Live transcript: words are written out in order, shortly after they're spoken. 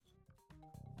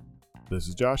This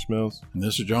is Josh Mills. And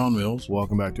this is John Mills.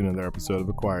 Welcome back to another episode of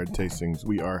Acquired Tastings.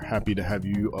 We are happy to have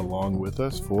you along with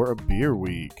us for a beer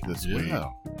week this week. Yeah,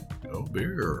 go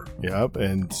beer. Yep,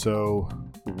 and so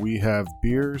we have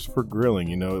beers for grilling.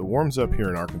 You know, it warms up here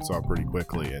in Arkansas pretty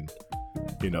quickly, and,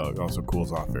 you know, it also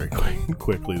cools off very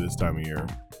quickly this time of year.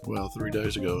 Well, 3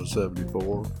 days ago it was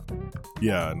 74.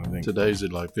 Yeah, and I think Today's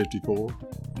at like 54.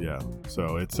 Yeah,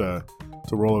 so it's a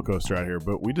roller coaster out here,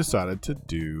 but we decided to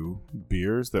do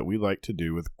beers that we like to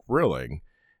do with grilling.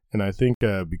 And I think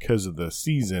because of the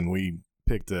season, we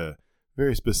picked a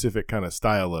very specific kind of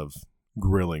style of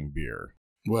grilling beer.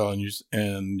 Well, and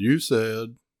you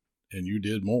said, and you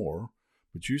did more,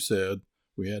 but you said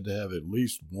we had to have at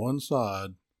least one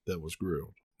side that was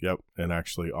grilled. Yep, and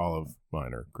actually all of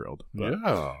mine are grilled. But,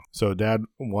 yeah. So, Dad,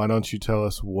 why don't you tell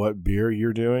us what beer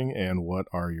you're doing and what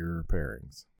are your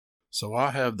pairings? So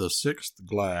I have the Sixth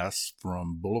Glass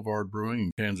from Boulevard Brewing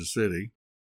in Kansas City.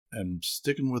 And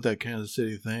sticking with that Kansas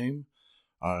City theme,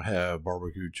 I have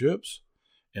barbecue chips,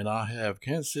 and I have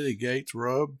Kansas City Gates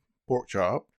rub pork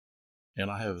chop, and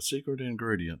I have a secret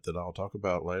ingredient that I'll talk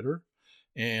about later.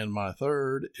 And my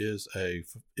third is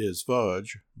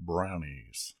fudge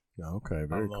brownies. Okay, very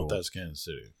cool. I don't know if that's Kansas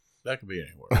City. That could be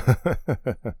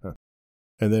anywhere.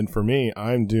 And then for me,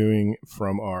 I'm doing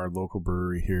from our local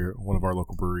brewery here, one of our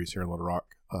local breweries here in Little Rock,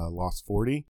 Lost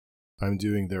 40. I'm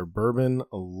doing their Bourbon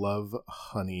Love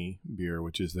Honey beer,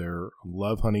 which is their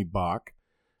Love Honey Bock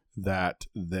that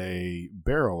they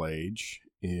barrel age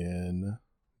in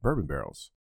bourbon barrels.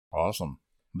 Awesome.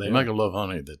 They make a Love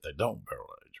Honey that they don't barrel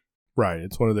age. Right.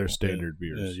 It's one of their standard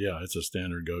beers. Yeah, it's a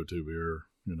standard go-to beer.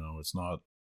 You know, it's not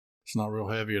real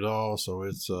heavy at all, so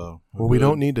it's well, we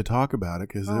don't need to talk about it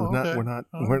because we're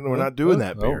not doing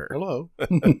that beer. Hello.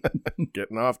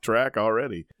 Getting off track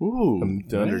already. Ooh, I'm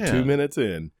under 2 minutes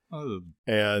in.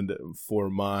 And for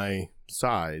my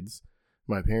sides,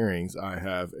 my pairings, I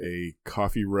have a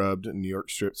coffee rubbed New York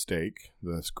strip steak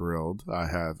that's grilled. I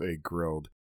have a grilled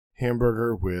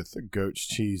hamburger with goat's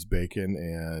cheese, bacon,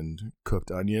 and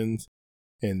cooked onions,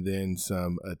 and then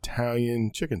some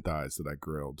Italian chicken thighs that I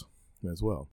grilled as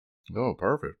well. Oh,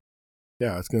 perfect.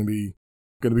 Yeah, it's gonna be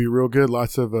real good.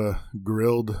 Lots of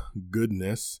grilled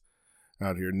goodness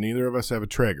out here. Neither of us have a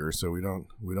Traeger, so we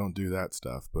don't do that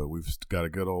stuff, but we've got a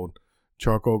good old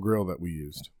charcoal grill that we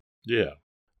used. Yeah.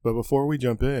 But before we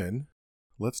jump in,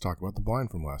 let's talk about the wine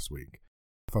from last week.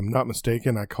 If I'm not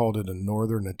mistaken, I called it a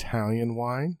Northern Italian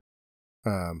wine.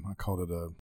 I called it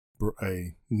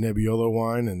a Nebbiolo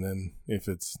wine, and then if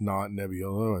it's not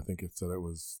Nebbiolo, I think it said it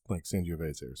was like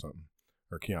Sangiovese or something.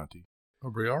 Or Chianti. A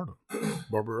Briardo.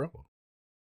 Barbarella.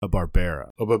 A Barbera.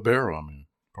 A Barbera,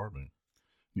 pardon me.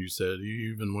 You said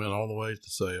you even went all the way to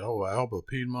say, Alba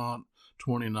Piedmont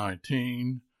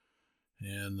 2019.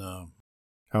 And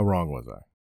how wrong was I?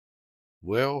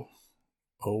 Well,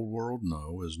 old world,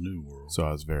 no, is new world. So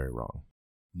I was very wrong.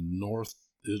 North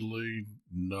Italy,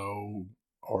 no.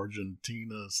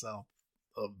 Argentina, south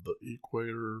of the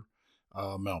equator,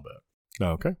 Malbec.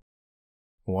 Okay.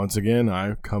 Once again,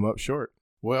 I've come up short.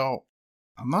 Well,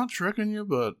 I'm not tricking you,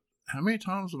 but how many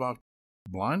times have I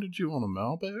blinded you on a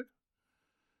Malbec?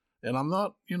 And I'm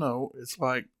not, it's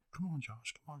like, come on,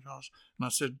 Josh. And I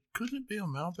said, couldn't it be a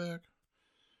Malbec?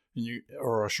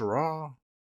 Or a Shiraz?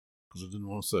 Because I didn't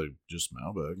want to say just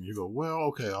Malbec. And you go, well,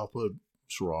 okay, I'll put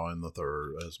Shiraz in the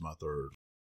third as my third.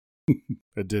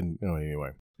 It didn't. No,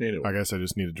 anyway. I guess I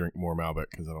just need to drink more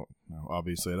Malbec because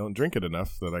obviously I don't drink it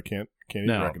enough that I can't even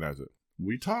recognize it.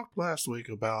 We talked last week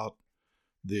about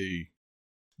the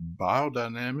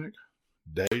biodynamic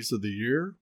days of the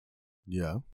year.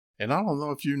 Yeah. And I don't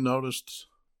know if you noticed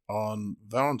on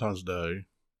Valentine's Day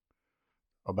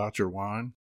about your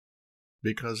wine,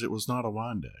 because it was not a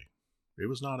wine day. It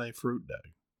was not a fruit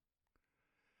day.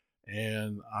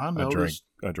 And I noticed...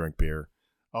 I drank beer.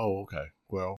 Oh, okay.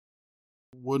 Well,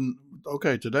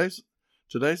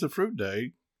 today's a fruit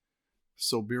day,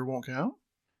 so beer won't count?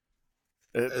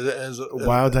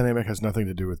 Biodynamic has nothing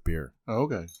to do with beer. Oh,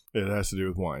 okay. It has to do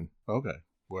with wine. Okay.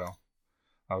 Well,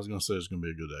 I was going to say it's going to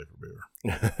be a good day for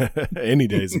beer. Any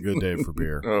day is a good day for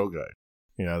beer. Okay.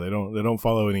 Yeah, they don't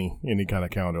follow any kind of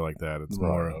calendar like that. It's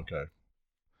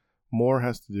more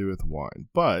has to do with wine.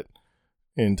 But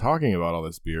in talking about all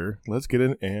this beer, let's get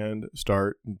in and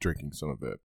start drinking some of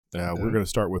it. Okay. We're going to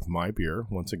start with my beer.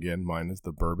 Once again, mine is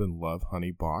the Bourbon Love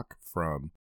Honey Bock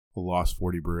from Lost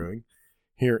 40 Brewing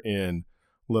here in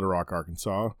Little Rock,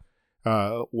 Arkansas.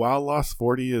 While Lost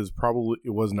 40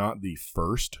 was not the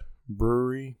first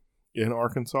brewery in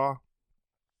Arkansas,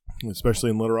 especially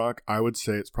in Little Rock, I would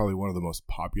say it's probably one of the most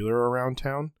popular around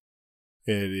town.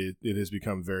 It has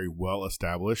become very well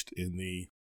established in the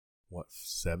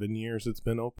 7 years it's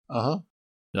been open?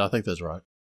 Yeah, I think that's right.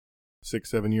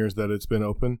 6-7 years that it's been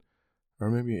open,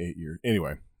 or maybe 8 years.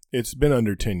 Anyway, it's been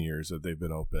under 10 years that they've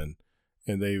been open,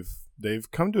 and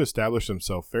they've come to establish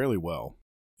themselves fairly well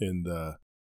in the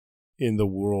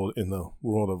world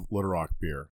of Little Rock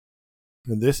beer.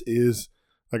 And this is,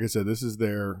 like I said, this is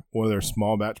one of their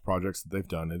small batch projects that they've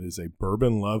done. It is a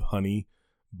Bourbon Love Honey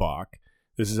Bock.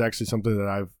 This is actually something that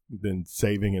I've been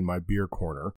saving in my beer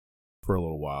corner for a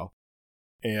little while,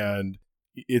 and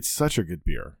it's such a good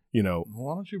beer. Why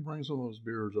don't you bring some of those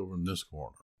beers over in this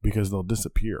corner? Because they'll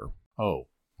disappear. Oh,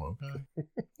 okay.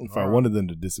 If I wanted them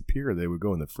to disappear, they would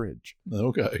go in the fridge.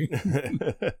 Okay.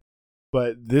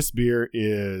 But this beer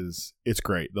it's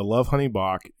great. The Love Honey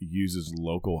Bock uses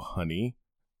local honey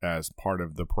as part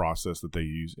of the process that they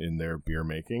use in their beer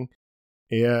making.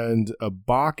 And a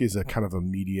Bock is a kind of a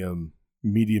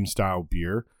medium style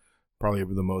beer. Probably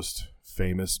the most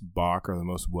famous Bock or the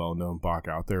most well-known Bock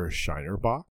out there is Shiner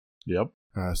Bock. Yep.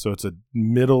 So it's a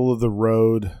middle of the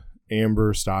road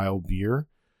amber style beer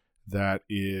that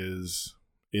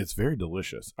it's very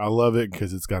delicious. I love it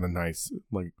because it's got a nice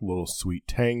like little sweet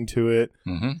tang to it.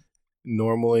 Mm-hmm.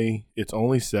 Normally it's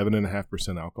only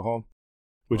 7.5% alcohol,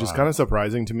 which is kind of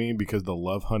surprising to me because the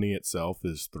Love Honey itself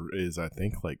is I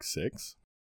think like 6.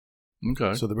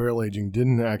 Okay. So the barrel aging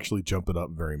didn't actually jump it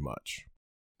up very much.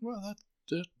 Well,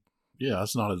 yeah,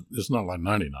 it's not like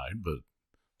 99, but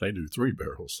they do 3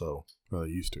 barrels, so. Well, they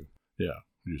used to. Yeah,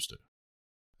 used to.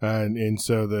 And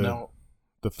so the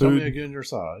food. Tell me again your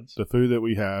sides. The food that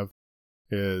we have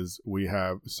is we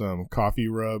have some coffee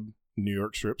rub New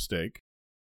York strip steak.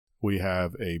 We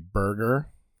have a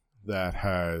burger that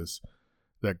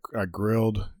I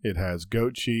grilled. It has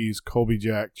goat cheese, Colby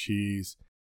Jack cheese,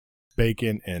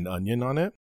 bacon, and onion on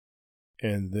it.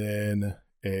 And then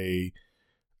a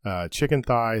chicken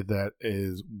thigh that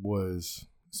was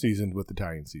seasoned with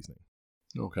Italian seasoning.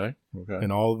 Okay.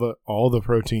 And all the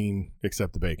protein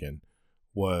except the bacon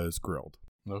was grilled.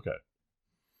 Okay.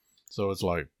 So it's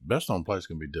like best on place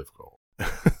can be difficult.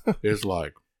 It's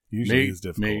like usually meat, is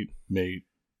difficult. Meat.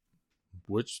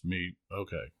 Which meat?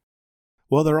 Okay.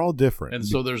 Well, they're all different. And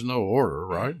so there's no order,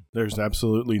 right? There's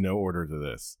absolutely no order to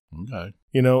this. Okay.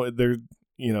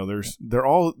 They're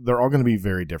all going to be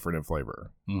very different in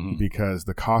flavor because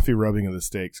the coffee rubbing of the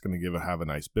steak's going to have a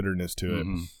nice bitterness to it,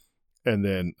 and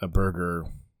then a burger,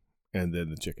 and then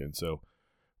the chicken. So,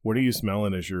 what are you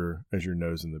smelling as your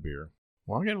nose in the beer?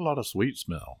 Well, I get a lot of sweet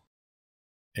smell,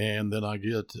 and then I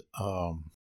get a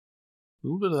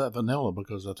little bit of that vanilla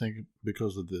because I think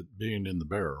because of it being in the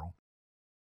barrel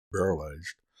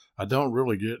aged. I don't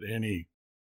really get any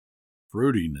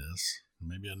fruitiness.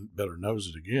 Maybe I better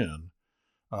nose it again.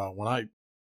 The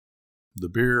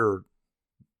beer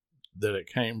that it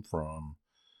came from,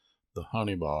 the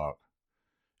Honey Bock,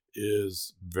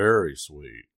 is very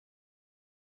sweet,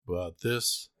 but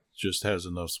this just has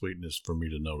enough sweetness for me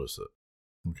to notice it.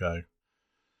 Okay.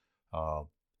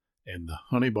 And the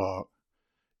Honey Bock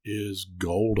is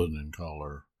golden in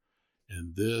color,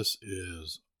 and this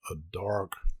is a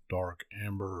dark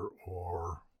amber,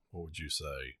 or what would you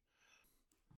say?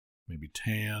 Maybe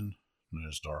tan. No,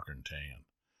 it's darker than tan.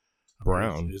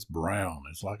 Brown. It's brown.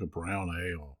 It's like a brown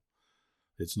ale.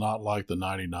 It's not like the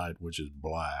 99, which is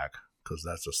black, because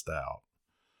that's a stout.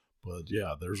 But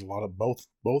yeah, there's a lot of both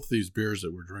these beers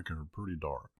that we're drinking are pretty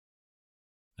dark.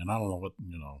 And I don't know what,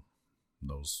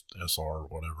 those SR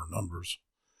whatever numbers.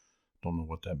 Don't know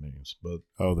what that means. But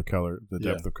the color, the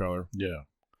depth of color. Yeah.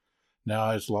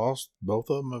 Now both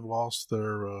of them have lost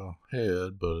their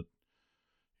head, but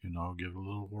give it a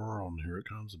little whirl and here it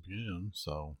comes again.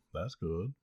 So that's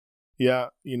good. Yeah,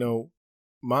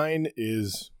 mine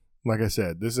is, like I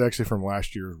said, this is actually from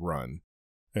last year's run,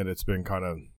 and it's been kind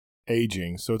of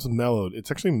aging, so it's mellowed.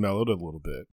 It's actually mellowed a little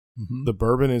bit. Mm-hmm. The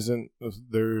bourbon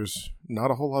there's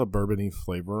not a whole lot of bourbony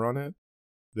flavor on it.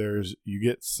 You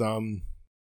get some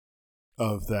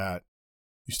of that.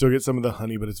 You still get some of the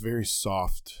honey, but it's very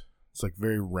soft. It's like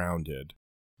very rounded.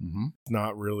 Mm-hmm. It's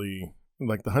not really,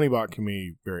 like the Honey Bock can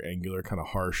be very angular, kind of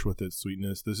harsh with its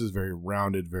sweetness. This is very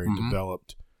rounded, very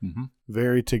developed,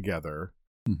 very together.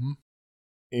 Mm-hmm.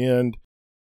 And,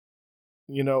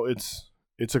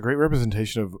 it's a great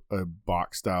representation of a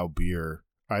Bock style beer,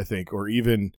 I think, or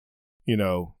even,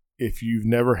 if you've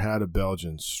never had a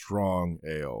Belgian strong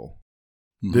ale,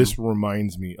 this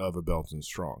reminds me of a Belgian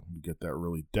strong. You get that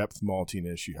really depth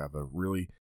maltiness. You have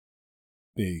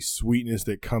a sweetness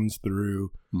that comes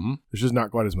through. Mm-hmm. There's just not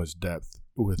quite as much depth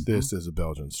with this as a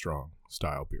Belgian strong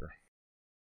style beer.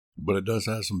 But it does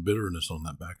have some bitterness on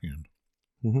that back end.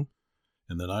 Mm-hmm.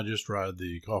 And then I just tried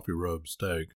the coffee rub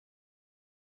steak.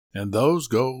 And those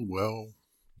go well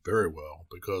very well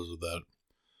because of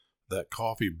that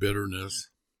coffee bitterness,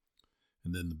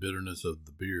 and then the bitterness of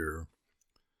the beer,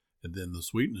 and then the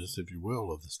sweetness, if you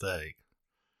will, of the steak.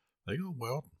 They go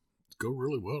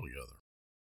really well together.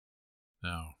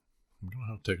 Now, I'm going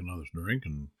to have to take another drink,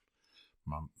 and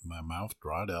my mouth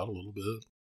dried out a little bit,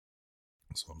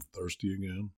 so I'm thirsty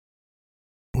again.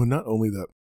 Well, not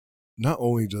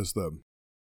only just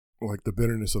the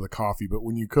bitterness of the coffee, but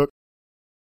when you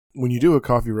do a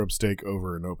coffee rub steak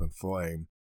over an open flame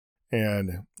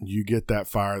and you get that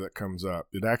fire that comes up,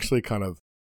 it actually kind of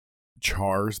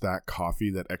chars that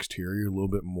coffee, that exterior, a little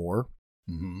bit more.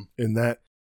 Mm-hmm.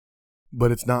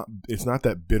 But it's not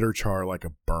that bitter char like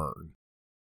a burn.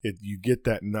 You get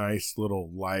that nice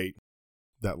little light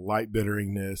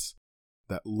bitteriness,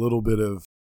 that little bit of,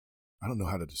 I don't know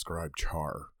how to describe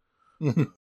char.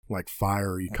 Like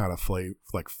fiery kind of flavor,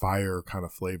 like fire kind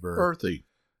of flavor. Earthy.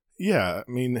 Yeah,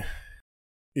 I mean,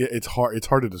 it's hard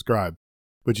to describe,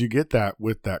 but you get that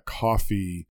with that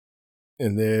coffee,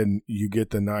 and then you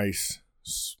get the nice,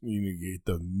 you get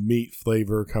the meat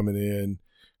flavor coming in,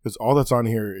 because all that's on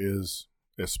here is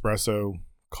espresso,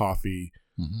 coffee,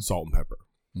 salt and pepper.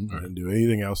 Okay. I didn't do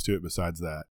anything else to it besides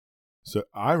that. So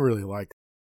I really like,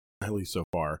 at least so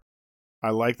far,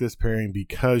 I like this pairing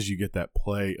because you get that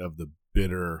play of the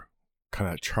bitter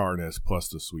kind of charness plus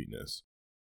the sweetness.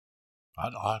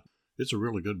 It's a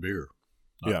really good beer.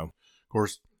 Yeah. Of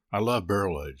course, I love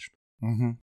barrel aged.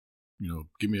 Mm-hmm.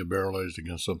 Give me a barrel aged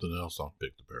against something else, I'll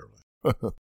pick the barrel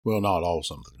aged. Well, not all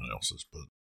something else's, but.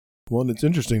 Well, and it's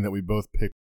interesting that we both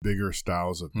picked bigger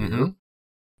styles of beer,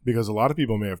 because a lot of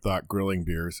people may have thought grilling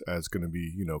beers as going to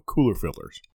be, cooler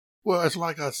fillers. Well, it's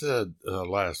like I said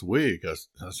last week. I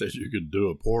said you can do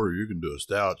a porter, you can do a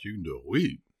stout, you can do a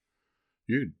wheat.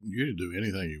 You can do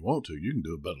anything you want to. You can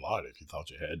do a Bud Light if you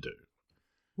thought you had to.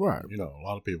 Right. A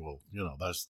lot of people,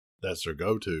 that's their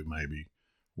go-to maybe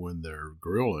when they're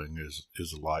grilling is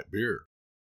a light beer.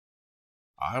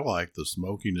 I like the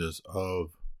smokiness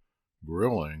of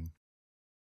grilling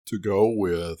to go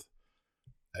with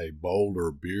a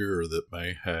bolder beer that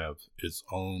may have its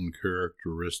own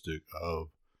characteristic of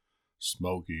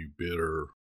smoky, bitter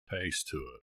taste to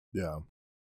it. Yeah.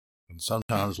 And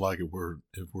sometimes, like if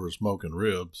we're smoking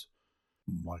ribs,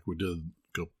 like we did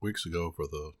a couple weeks ago for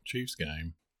the Chiefs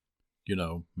game,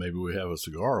 maybe we have a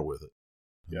cigar with it.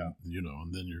 Yeah.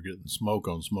 And then you're getting smoke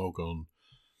on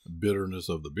bitterness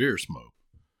of the beer smoke.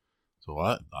 So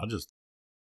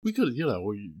we could have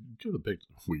picked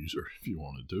a Weezer if you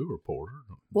wanted to, or porter.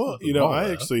 Well,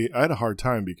 I had a hard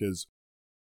time because,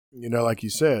 like you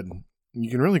said, you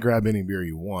can really grab any beer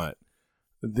you want.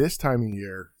 This time of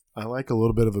year, I like a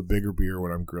little bit of a bigger beer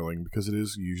when I'm grilling because it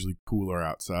is usually cooler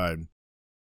outside.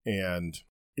 And,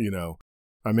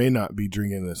 I may not be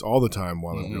drinking this all the time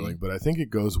while I'm grilling, but I think it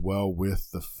goes well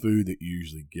with the food that you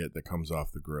usually get that comes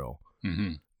off the grill.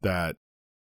 Mm-hmm. That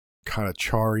kind of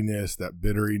charriness, that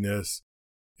bitteriness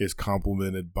is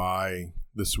complemented by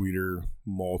the sweeter,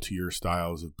 maltier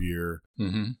styles of beer.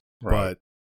 Mm-hmm. Right.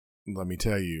 But let me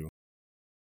tell you,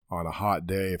 on a hot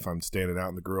day, if I'm standing out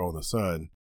in the grill in the sun,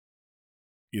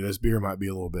 this beer might be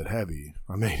a little bit heavy.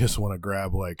 I may just want to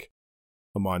grab like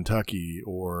a Montucky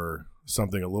or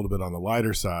something a little bit on the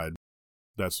lighter side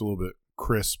that's a little bit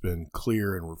crisp and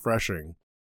clear and refreshing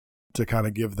to kind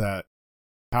of give that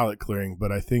palate clearing.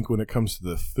 But I think when it comes to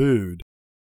the food,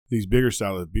 these bigger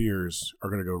style of beers are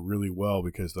going to go really well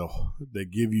because they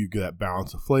give you that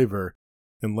balance of flavor,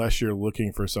 unless you're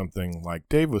looking for something like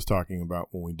Dave was talking about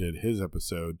when we did his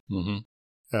episode.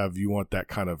 Mm-hmm. You want that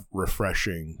kind of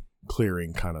refreshing,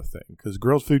 clearing kind of thing, because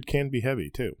grilled food can be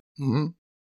heavy too. Mm-hmm.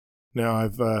 Now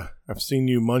I've seen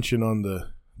you munching on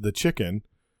the chicken.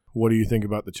 What do you think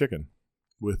about the chicken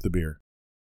with the beer?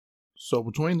 So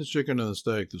between the chicken and the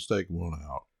steak won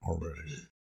out already.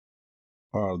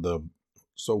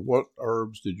 So what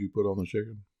herbs did you put on the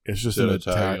chicken? It's just an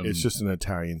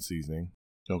Italian seasoning.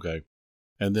 Okay.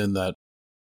 And then that,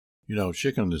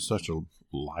 chicken is such a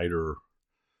lighter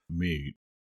meat,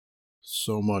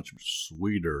 so much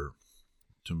sweeter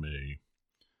to me.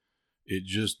 It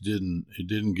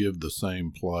didn't give the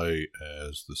same play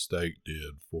as the steak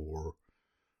did for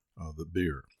the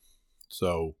beer.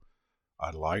 So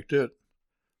I liked it.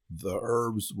 The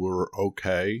herbs were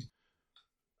okay.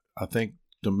 I think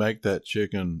to make that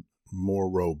chicken more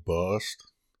robust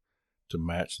to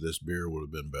match this beer would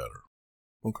have been better.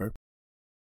 Okay.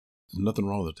 There's nothing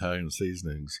wrong with Italian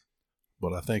seasonings,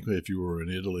 but I think if you were in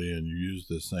Italy and you used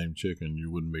this same chicken, you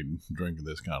wouldn't be drinking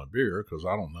this kind of beer because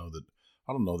I don't know that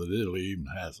Italy even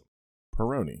has it.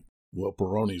 Peroni. Well,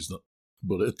 Peroni's not,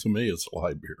 but to me, it's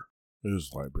light beer. It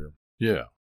is light beer. Yeah.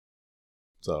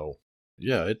 So,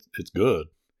 yeah, it's good.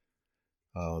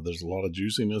 There's a lot of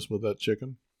juiciness with that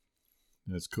chicken.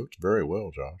 And it's cooked very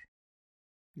well, Josh.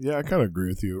 Yeah, I kind of agree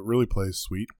with you. It really plays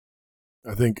sweet.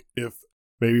 I think if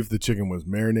the chicken was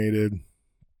marinated a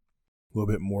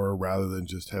little bit more rather than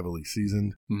just heavily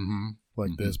seasoned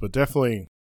like this, but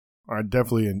I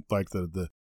definitely like the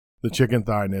chicken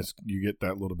thighness. You get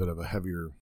that little bit of a heavier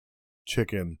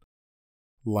chicken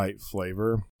light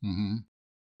flavor,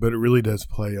 but it really does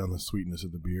play on the sweetness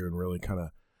of the beer and really kind of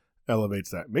elevates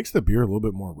that. Makes the beer a little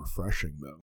bit more refreshing,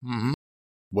 though.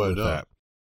 Well, that.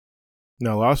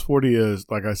 Now, Lost 40 is,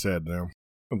 like I said, now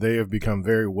they have become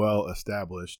very well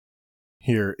established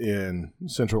here in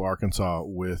Central Arkansas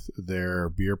with their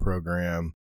beer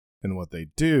program and what they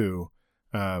do.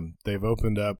 They've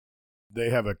opened up. They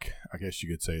have I guess you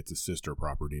could say it's a sister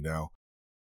property now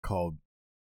called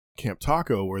Camp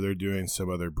Taco, where they're doing some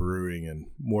other brewing and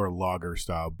more lager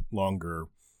style, longer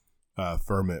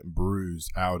ferment brews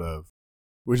out of,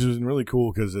 which is really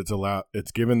cool because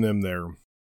it's given them their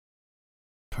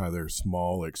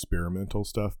small experimental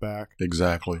stuff back.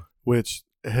 Exactly. Which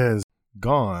has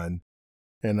gone,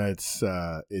 and it's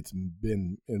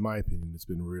been, in my opinion, it's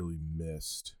been really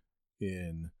missed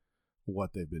in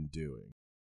what they've been doing.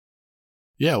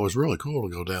 Yeah, it was really cool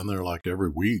to go down there like every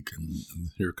week, and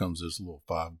here comes this little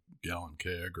 5-gallon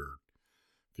keg or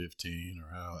 15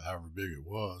 or however big it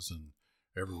was, and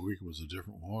every week it was a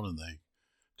different one, and they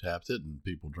tapped it, and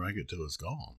people drank it till it's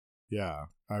gone. Yeah,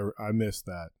 I missed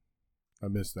that. I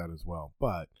missed that as well.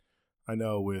 But I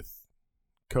know with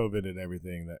COVID and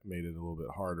everything, that made it a little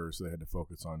bit harder, so they had to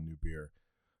focus on new beer.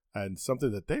 And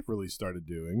something that they've really started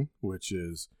doing, which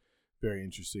is very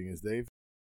interesting, is they've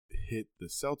hit the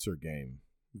seltzer game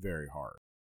very hard.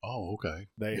 Oh, okay.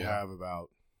 They have about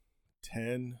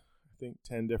 10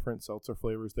 different seltzer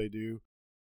flavors they do.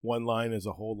 One line is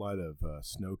a whole line of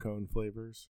snow cone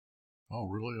flavors. Oh,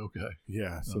 really? Okay.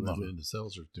 Yeah. So I'm not into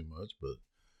seltzer too much, but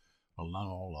a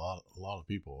lot of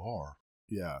people are.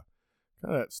 Yeah.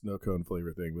 Kind of that snow cone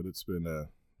flavor thing, but it's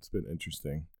been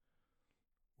interesting.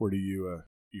 Where do you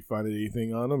find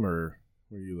anything on them, or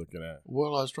what are you looking at?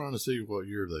 Well, I was trying to see what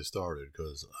year they started,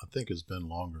 because I think it's been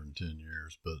longer than 10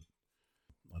 years, but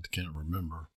I can't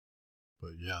remember.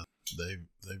 But yeah,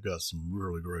 they've got some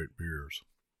really great beers.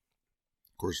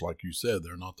 Of course, like you said,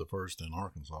 they're not the first in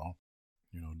Arkansas.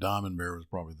 You know, Diamond Bear was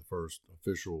probably the first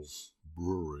official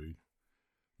brewery.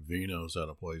 Vino's had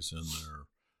a place in their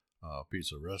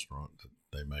pizza restaurant that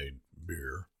they made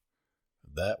beer.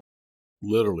 That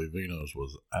literally, Vino's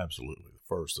was absolutely the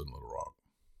first in Little Rock,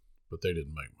 but they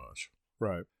didn't make much.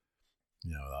 Right.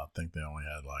 You know, I think they only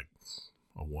had like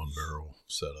a 1-barrel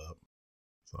setup.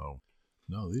 So,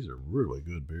 no, these are really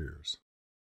good beers.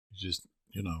 Just,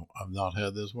 you know, I've not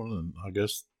had this one, and I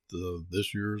guess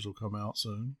this year's will come out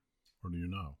soon. Or do you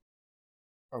know?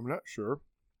 I'm not sure.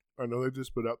 I know they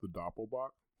just put out the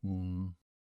Doppelbock,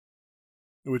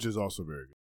 which is also very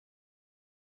good.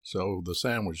 So the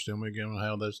sandwich, tell me again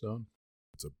how that's done.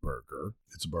 It's a burger.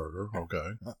 It's a burger,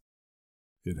 okay.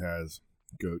 It has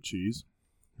goat cheese.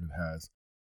 It has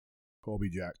Colby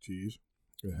Jack cheese.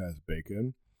 It has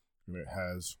bacon. And it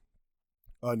has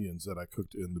onions that I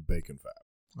cooked in the bacon fat.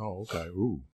 Oh, okay.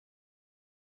 Ooh.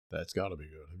 That's got to be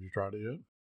good. Have you tried it yet?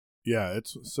 Yeah,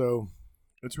 it's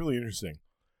really interesting.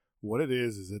 What it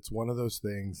is it's one of those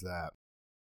things that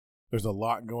there's a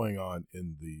lot going on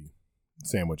in the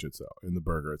sandwich itself, in the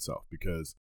burger itself,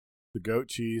 because the goat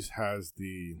cheese has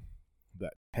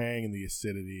that tang and the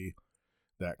acidity,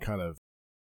 that kind of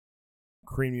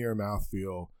creamier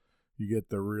mouthfeel. You get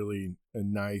the really a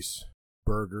nice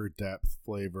burger depth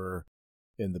flavor,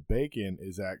 and the bacon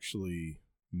is actually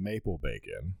maple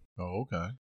bacon. Oh,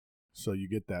 okay. So you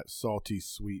get that salty,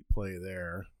 sweet play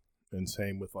there, and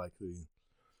same with like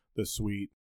the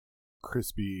sweet,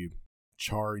 crispy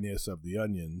charriness of the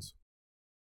onions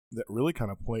that really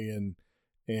kind of play in,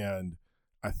 and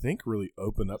I think really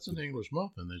open up. It's an English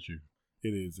muffin that you.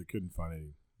 It is. I couldn't find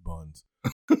any buns,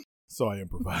 so I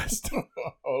improvised.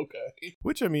 Okay.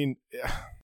 Which, I mean,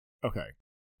 okay.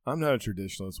 I'm not a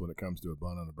traditionalist when it comes to a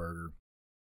bun on a burger.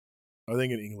 I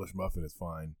think an English muffin is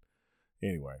fine.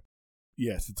 Anyway,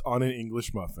 yes, it's on an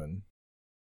English muffin,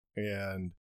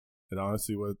 and it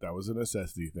honestly that was a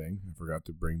necessity thing. I forgot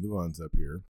to bring the buns up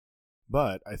here,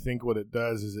 but I think what it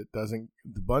does is it doesn't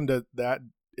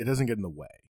get in the way.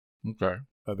 Okay.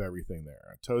 Of everything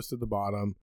there. I toasted the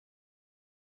bottom.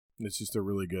 It's just a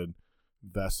really good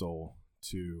vessel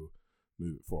to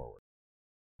move it forward.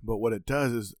 But what it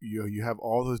does is you have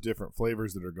all those different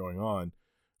flavors that are going on.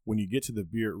 When you get to the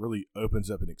beer, it really opens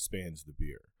up and expands the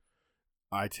beer.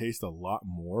 I taste a lot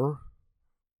more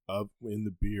in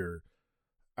the beer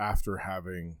after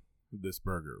having this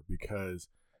burger, because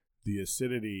the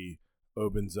acidity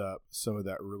opens up some of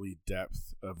that really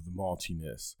depth of the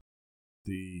maltiness.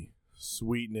 The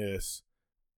sweetness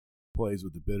plays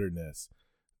with the bitterness.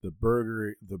 The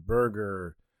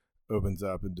burger opens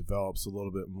up and develops a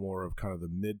little bit more of kind of the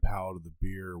mid palate of the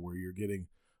beer, where you're getting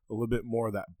a little bit more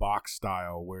of that box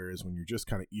style, whereas when you're just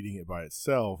kind of eating it by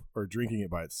itself or drinking it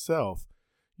by itself,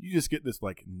 you just get this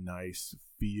like nice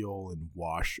feel and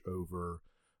wash over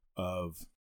of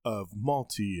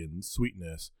malty and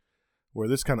sweetness, where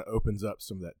this kind of opens up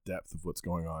some of that depth of what's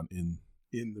going on in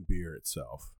the beer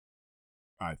itself,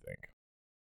 I think.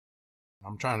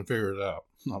 I'm trying to figure it out.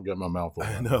 I've got my mouth full.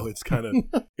 I know it's kind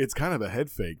of a head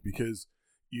fake because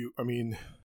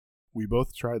we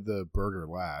both tried the burger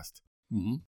last,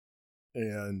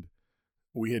 and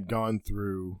we had gone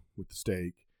through with the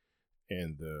steak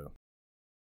and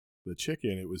the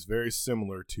chicken. It was very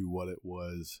similar to what it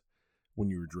was when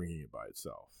you were drinking it by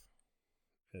itself,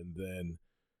 and then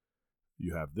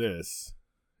you have this,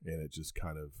 and it just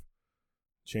kind of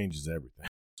changes everything.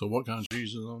 So what kind of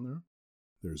cheese is on there?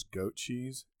 There's goat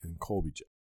cheese and Colby Jack.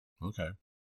 Okay.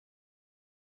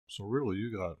 So really,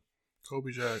 you got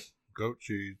Colby Jack, goat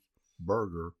cheese,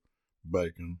 burger,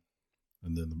 bacon,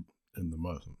 and then the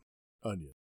muffin.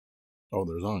 Onion. Oh,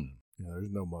 there's onion. Yeah,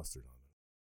 there's no mustard on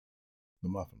it. The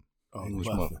muffin. Oh, English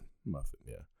muffin. Muffin,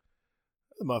 yeah.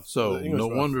 The muffin. So the English no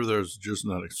muffin. wonder there's just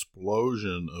an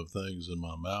explosion of things in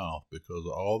my mouth, because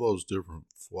all those different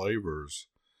flavors,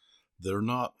 they're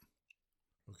not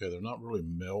really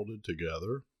melded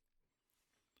together.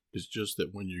 It's just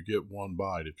that when you get one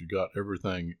bite, if you got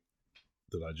everything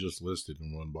that I just listed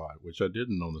in one bite, which I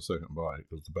didn't on the second bite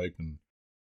because the bacon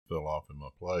fell off in my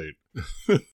plate,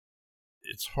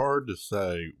 it's hard to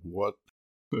say what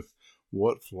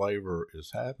flavor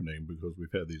is happening because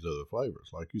we've had these other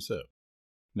flavors, like you said.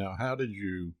 Now, how did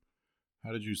you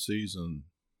season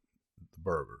the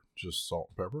burger? Just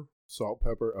salt and pepper? Salt,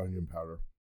 pepper, onion powder.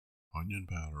 Onion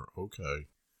powder, okay.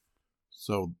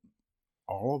 So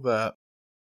all of that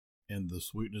and the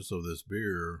sweetness of this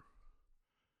beer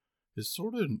is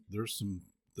sort of, there's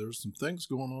some things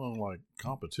going on like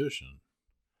competition,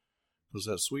 because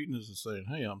that sweetness is saying,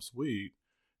 hey, I'm sweet,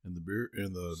 and the beer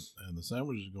and the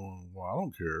sandwich is going, well, I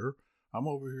don't care, I'm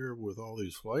over here with all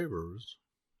these flavors,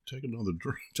 take another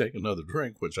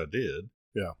drink, which I did.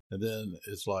 Yeah. And then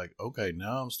it's like, okay,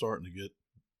 now I'm starting to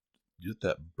get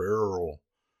that barrel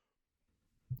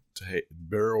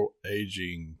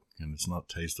aging, and it's not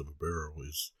taste of a barrel,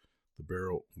 it's the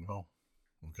barrel. Well,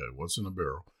 okay, what's in a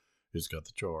barrel? It's got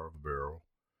the char of a barrel.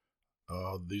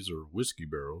 These are whiskey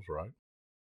barrels, right?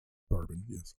 Bourbon,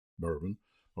 yes. Bourbon.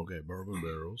 Okay, bourbon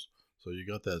barrels. So you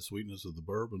got that sweetness of the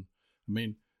bourbon. I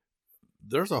mean,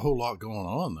 there's a whole lot going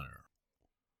on there.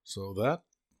 So that,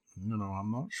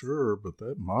 I'm not sure, but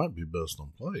that might be best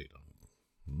on plate.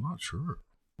 I'm not sure.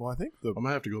 Well, I think I'm going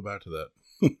to have to go back to that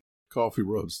Coffee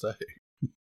Road steak.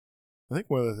 I think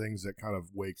one of the things that kind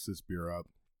of wakes this beer up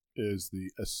is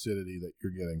the acidity that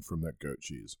you're getting from that goat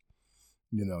cheese.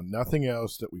 Nothing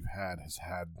else that we've had has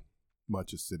had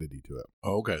much acidity to it.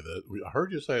 Okay, I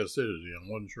heard you say acidity.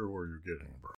 I wasn't sure where you're getting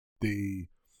it, bro.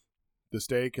 The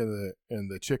steak and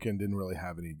the chicken didn't really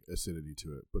have any acidity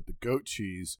to it, but the goat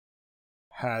cheese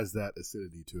has that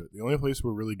acidity to it. The only place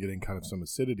we're really getting kind of some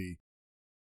acidity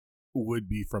would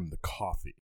be from the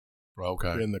coffee.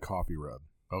 Okay. In the coffee rub.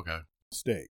 Okay.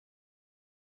 Steak.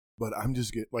 But I'm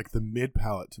just like the mid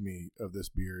palate to me of this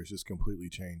beer is just completely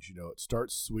changed. It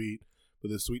starts sweet, but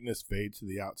the sweetness fades to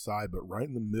the outside. But right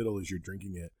in the middle, as you're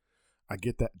drinking it, I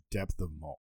get that depth of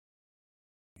malt.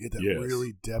 I get that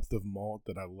really depth of malt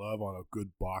that I love on a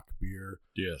good Bock beer.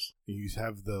 Yes. And you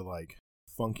have the like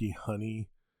funky honey.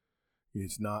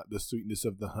 It's not the sweetness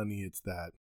of the honey. It's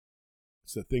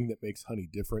the thing that makes honey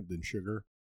different than sugar.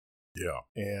 Yeah.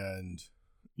 And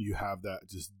you have that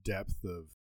just depth of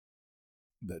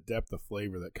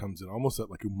flavor that comes in, almost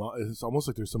like it's almost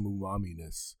like there's some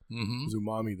umaminess. Mm-hmm. There's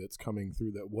umami that's coming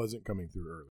through that wasn't coming through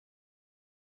earlier.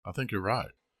 I think you're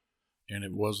right. And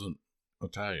it wasn't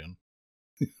Italian.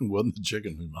 It wasn't the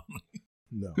chicken umami.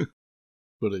 No.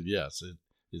 But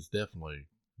it's definitely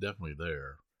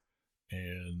there.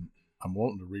 And I'm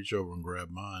wanting to reach over and grab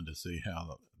mine to see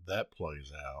how that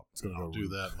plays out. I'll do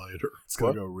that later. It's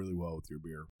going to go really well with your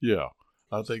beer. Yeah,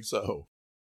 I think so.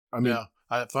 I mean, now,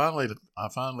 I finally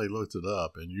looked it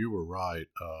up, and you were right.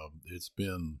 It's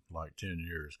been like 10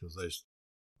 years because they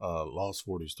Lost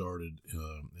 40 started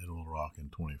in Little Rock in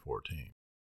 2014.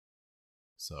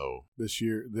 So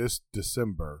this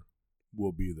December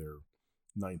will be their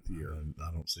 9th year.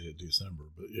 I don't see it December,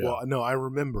 but yeah. Well, no, I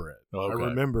remember it. Okay. I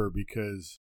remember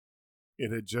because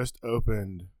it had just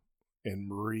opened and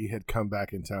Marie had come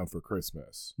back in town for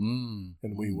Christmas, and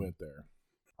we went there.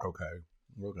 Okay.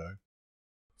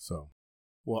 So,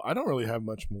 well, I don't really have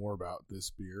much more about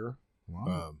this beer.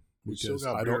 Wow. We Because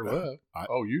still got I beer don't left.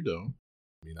 Oh, you don't?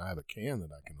 I mean, I have a can that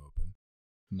I can open.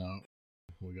 No.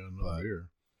 We got another beer.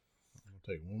 I'll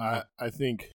take one more. I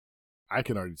think I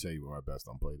can already tell you what my best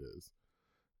on plate is.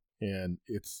 And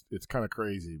it's kind of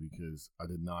crazy because I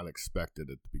did not expect it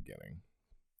at the beginning.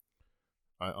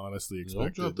 I honestly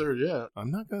expected... Don't jump there yet.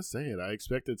 I'm not going to say it. I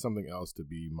expected something else to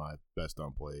be my best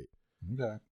on plate.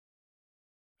 Okay.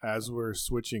 As we're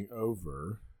switching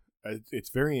over,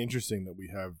 it's very interesting that we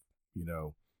have,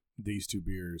 these two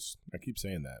beers. I keep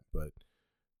saying that, but,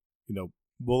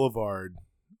 Boulevard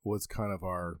was kind of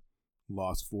our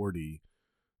Lost 40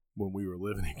 when we were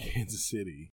living in Kansas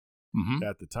City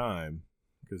at the time,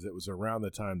 because it was around the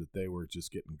time that they were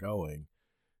just getting going.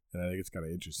 And I think it's kind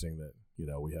of interesting that,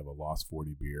 we have a Lost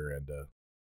 40 beer and a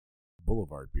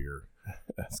Boulevard beer.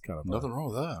 That's kind of nothing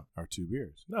wrong with that. Our two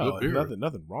beers. No, beer.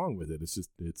 Nothing wrong with it. It's just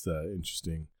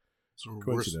interesting. So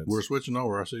coincidence. we're switching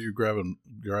over. I see you grabbing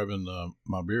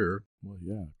my beer. Well,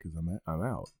 yeah, because I'm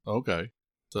out. Okay.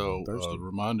 So thirsty.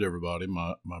 Remind everybody,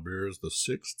 my beer is the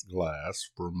 6th glass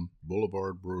from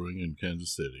Boulevard Brewing in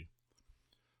Kansas City.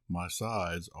 My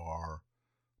sides are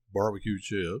barbecue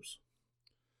chips,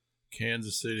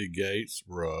 Kansas City Gates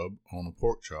rub on a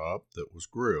pork chop that was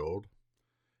grilled,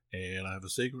 and I have a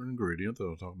secret ingredient that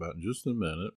I'll talk about in just a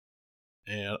minute,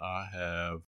 and I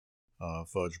have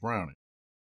fudge brownie.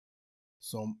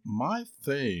 So my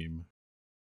theme,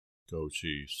 go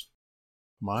Chiefs,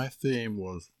 my theme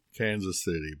was Kansas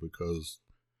City because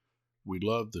we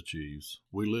loved the Chiefs.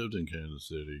 We lived in Kansas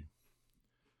City.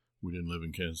 We didn't live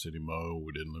in Kansas City, Mo.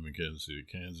 We didn't live in Kansas City,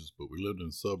 Kansas, but we lived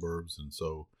in suburbs, and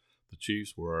so the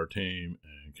Chiefs were our team,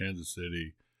 and Kansas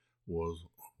City was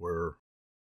where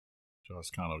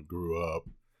Josh kind of grew up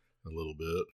a little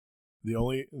bit. The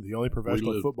only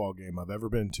professional football game I've ever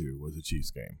been to was a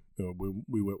Chiefs game.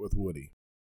 We went with Woody.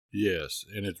 Yes,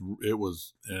 and it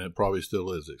was, and it probably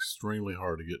still is, extremely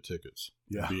hard to get tickets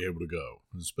to be able to go.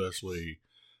 Especially,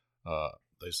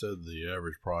 they said the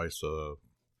average price of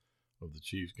the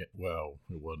Chiefs game. Well,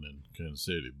 it wasn't in Kansas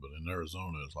City, but in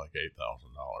Arizona, it's like $8,000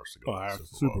 to go to the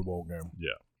Super Bowl game.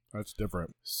 Yeah, that's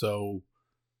different. So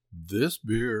this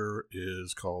beer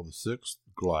is called the 6th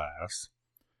Glass,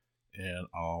 and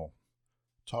I'll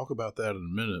talk about that in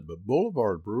a minute. But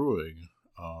Boulevard Brewing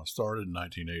started in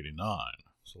 1989.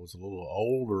 So it's a little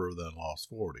older than Lost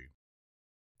 40,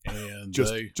 and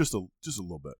just a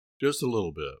little bit, just a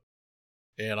little bit.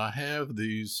 And I have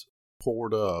these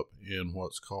poured up in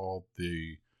what's called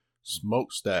the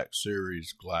Smokestack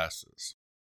Series glasses,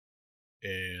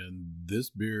 and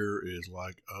this beer is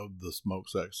like of the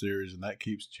Smokestack Series, and that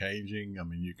keeps changing. I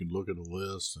mean, you can look at a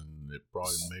list, and it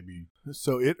probably maybe.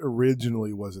 So it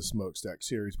originally was a Smokestack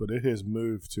Series, but it has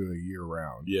moved to a year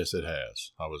round. Yes, it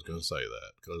has. I was going to say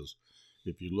that because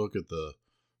if you look at the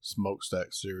Smokestack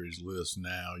Series list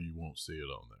now, you won't see it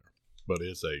on there. But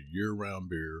it's a year-round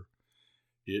beer.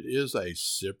 It is a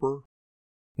sipper.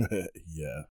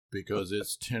 Yeah. Because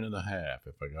it's 10.5,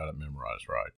 if I got it memorized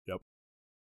right. Yep.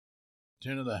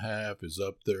 10.5 is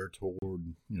up there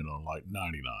toward, like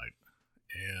 99.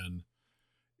 And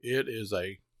it is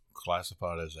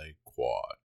classified as a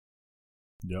quad.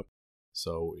 Yep.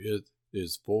 So it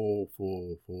is full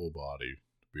body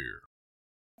beer.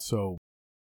 So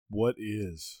what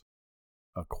is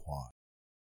a quad?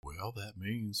 Well, that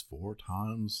means 4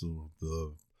 times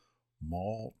the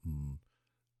malt and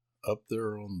up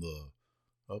there on the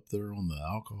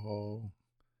alcohol,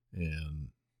 and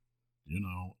it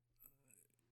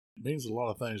means a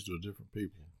lot of things to different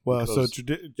people. Well, so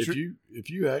if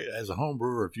you as a home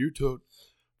brewer, if you took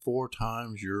 4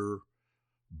 times your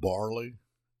barley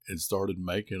and started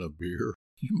making a beer,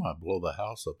 you might blow the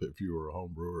house up if you were a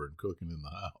home brewer and cooking in the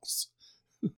house.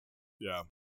 Yeah.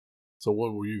 So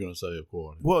what were you going to say of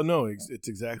quad? Well, no, it's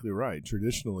exactly right.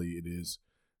 Traditionally,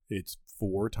 it's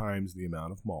 4 times the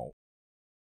amount of malt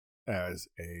as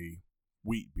a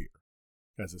wheat beer.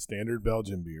 As a standard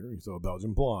Belgian beer, so a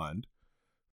Belgian blonde,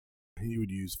 you would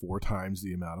use 4 times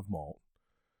the amount of malt.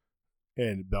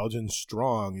 And Belgian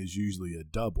strong is usually a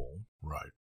double.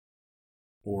 Right.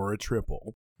 Or a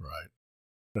triple. Right.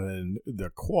 And the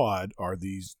quad are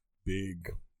these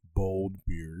big, bold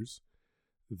beers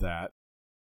that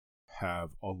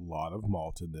have a lot of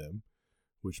malt in them,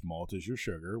 which malt is your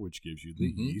sugar, which gives you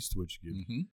the yeast, which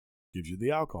gives you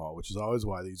the alcohol, which is always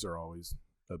why these are always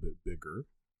a bit bigger.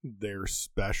 They're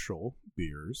special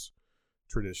beers,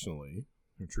 traditionally.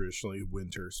 They're traditionally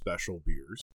winter special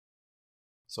beers.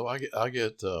 So I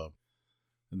get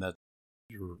and that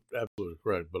You're absolutely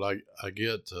correct. But I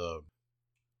get, I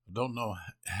don't know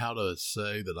how to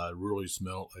say that I really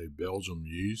smell a Belgium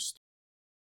yeast.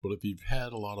 But if you've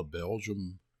had a lot of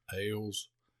Belgium ales,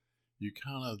 you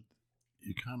kind of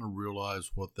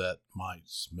realize what that might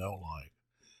smell like.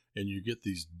 And you get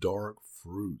these dark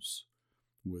fruits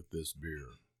with this beer.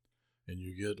 And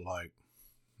you get like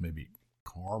maybe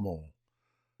caramel.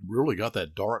 Really got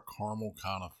that dark caramel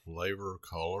kind of flavor,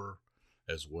 color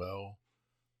as well.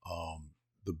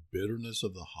 The bitterness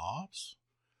of the hops.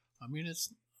 I mean,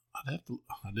 I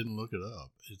didn't look it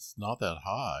up. It's not that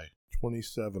high.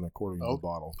 27 according to the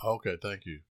bottle. Okay, thank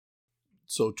you.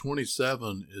 So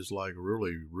 27 is like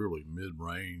really, really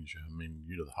mid-range. I mean,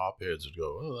 the hopheads would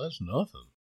go, oh, that's nothing.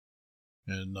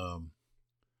 And,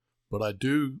 but I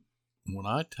do, when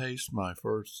I take my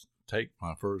first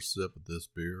sip of this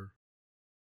beer,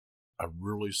 I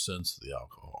really sense the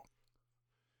alcohol.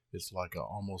 It's like I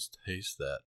almost taste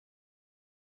that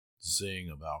zing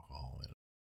of alcohol in it.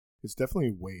 It's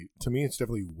definitely to me, it's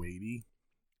definitely weighty.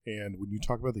 And when you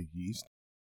talk about the yeast,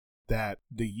 that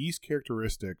the yeast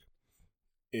characteristic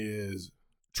is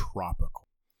tropical.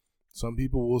 Some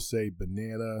people will say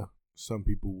banana. Some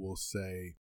people will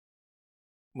say,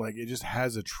 like, it just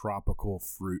has a tropical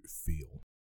fruit feel.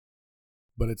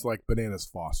 But it's like Bananas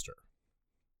Foster.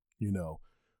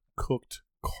 Cooked,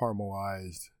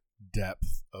 caramelized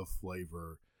depth of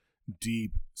flavor,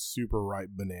 deep, super ripe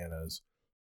bananas,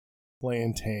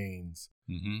 plantains.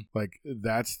 Mm-hmm. Like,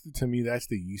 to me, that's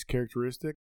the yeast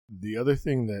characteristic. The other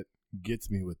thing that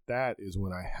gets me with that is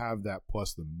when I have that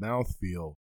plus the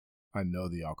mouthfeel, I know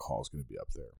the alcohol is going to be up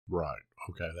there. Right.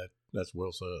 Okay. That's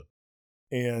well said.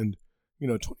 And,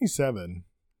 27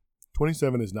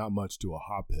 is not much to a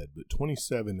hophead, but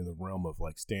 27 in the realm of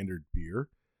like standard beer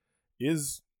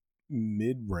is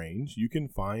mid-range. You can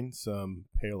find some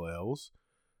pale ales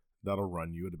that'll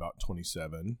run you at about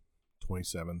 27,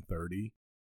 30.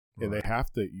 And Right.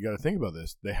 you got to think about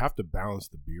this, they have to balance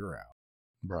the beer out.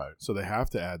 Right. So they have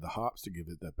to add the hops to give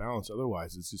it that balance.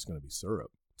 Otherwise, it's just going to be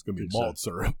syrup. It's going to be malt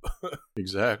syrup.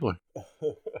 Exactly.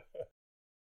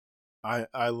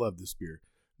 I love this beer.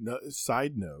 No,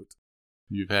 side note.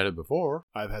 You've had it before.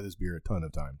 I've had this beer a ton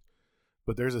of times.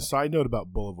 But there's a side note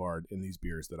about Boulevard in these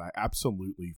beers that I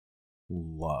absolutely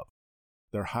love.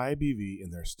 They're high ABV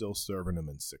and they're still serving them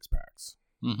in 6-packs.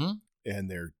 Mm-hmm. And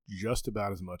they're just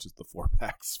about as much as the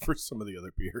 4-packs for some of the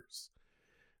other beers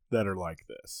that are like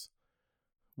this.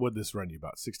 What'd this run you,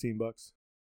 about $16?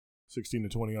 16 to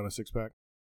 20 on a 6-pack?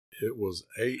 It was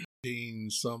 18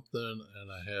 something,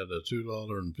 and I had a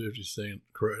 $2.50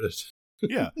 credit.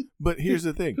 Yeah, but here's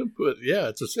the thing. But yeah,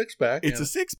 it's a 6-pack. It's a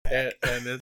 6-pack. And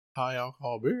it's high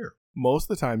alcohol beer. Most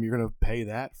of the time, you're going to pay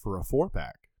that for a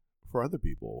 4-pack for other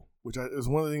people, which is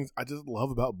one of the things I just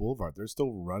love about Boulevard. They're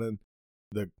still running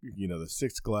the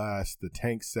 6 glass, the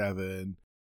Tank 7,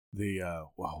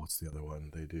 what's the other one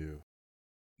they do?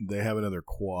 They have another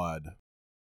quad.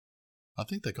 I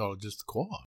think they call it just the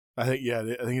quad. I think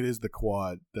it is the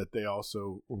quad that they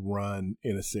also run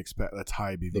in a 6-pack. That's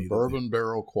high ABV. The Bourbon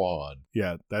Barrel Quad.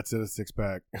 Yeah, that's in a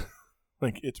 6-pack.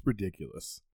 Like, it's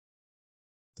ridiculous.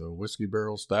 The Whiskey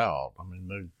Barrel Stout. I mean,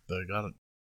 they got it.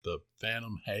 The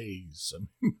Phantom Haze. I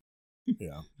mean,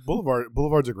 yeah,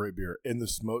 Boulevard's a great beer. In the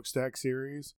Smokestack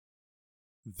series,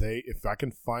 if I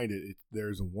can find it,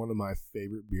 there's one of my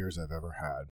favorite beers I've ever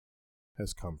had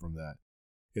has come from that,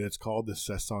 and it's called the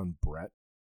Saison Brett,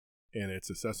 and it's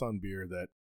a Saison beer that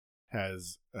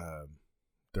has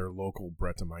their local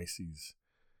Brettanomyces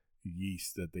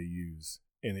yeast that they use,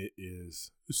 and it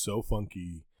is so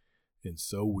funky and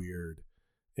so weird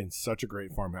and such a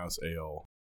great farmhouse ale.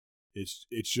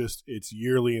 It's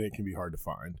yearly and it can be hard to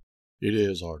find. It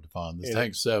is hard to find. This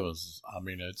Tank 7's, I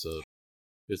mean, it's a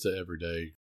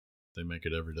everyday. They make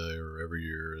it every day or every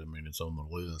year. I mean, it's on the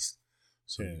list.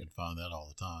 So you can find that all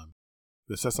the time.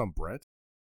 The Saison Brett?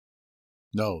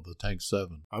 No, the Tank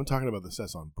 7. I'm talking about the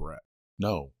Saison Brett.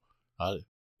 No. No,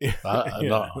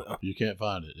 you can't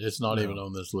find it. It's not even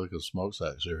on this Liquid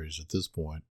Smokestack series at this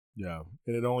point. Yeah.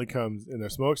 And it only comes in their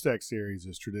Smokestack series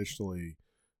is traditionally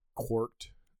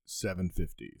corked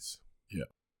 750s. Yeah.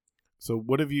 So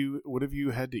what have you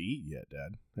had to eat yet,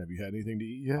 Dad? Have you had anything to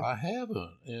eat yet? I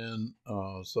haven't. And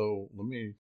so let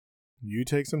me. You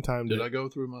take some time. Did I go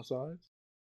through my sides?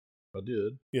 I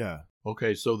did. Yeah.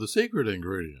 Okay. So the secret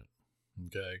ingredient,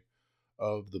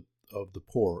 of the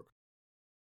pork.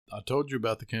 I told you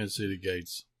about the Kansas City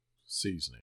Gates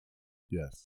seasoning.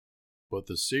 Yes. But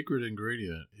the secret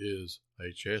ingredient is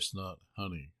a chestnut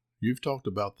honey. You've talked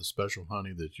about the special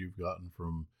honey that you've gotten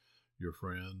from your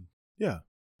friend. Yeah.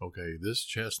 Okay, this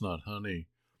chestnut honey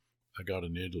I got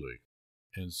in Italy.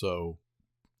 And so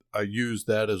I used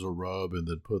that as a rub and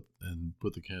then put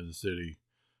the Kansas City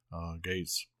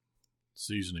Gates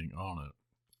seasoning on it.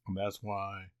 And that's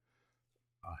why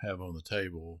I have on the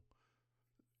table,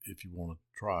 if you want to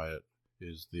try it,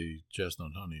 is the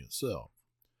chestnut honey itself.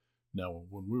 Now,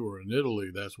 when we were in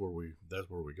Italy, that's where we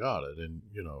got it. And,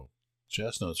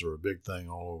 chestnuts are a big thing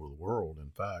all over the world.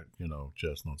 In fact,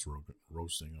 chestnuts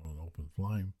roasting on an open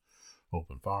flame,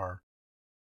 open fire.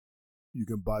 You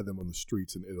can buy them on the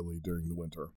streets in Italy during the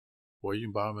winter. Well, you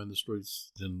can buy them in the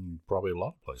streets in probably a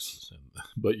lot of places.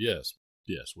 But yes,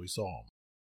 we saw them.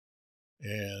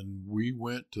 And we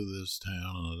went to this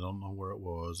town, and I don't know where it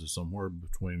was. It's somewhere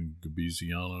between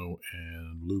Gabiziano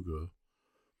and Luga.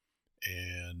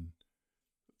 And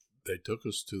they took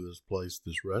us to this place,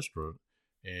 this restaurant,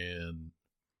 and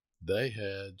they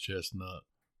had chestnut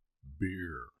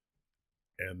beer.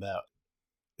 And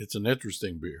it's an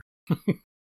interesting beer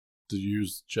to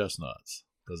use chestnuts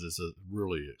because it's a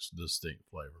really distinct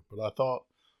flavor. But I thought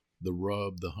the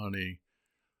rub, the honey,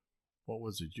 what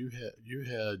was it? You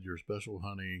had your special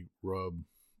honey rub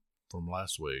from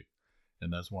last week,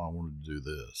 and that's why I wanted to do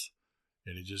this.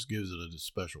 And it just gives it a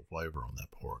special flavor on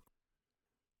that pork.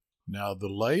 Now the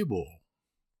label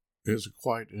is a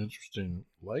quite interesting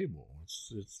label.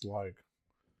 It's like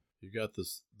you got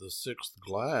the sixth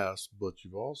glass, but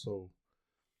you've also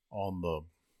on the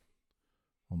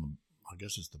I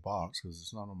guess it's the box because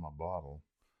it's not on my bottle,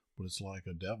 but it's like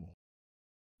a devil.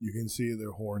 You can see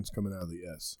their horns coming out of the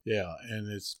S. Yeah, and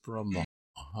it's from the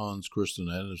Hans Christian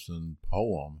Andersen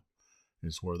poem.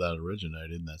 It's where that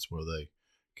originated, and that's where they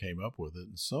came up with it.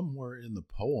 And somewhere in the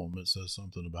poem, it says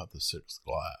something about the sixth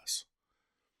glass.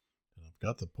 And I've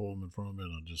got the poem in front of me,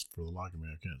 and I just, for the life of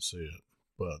me, I can't see it.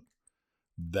 But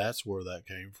that's where that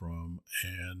came from,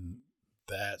 and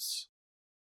that's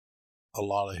a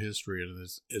lot of history. And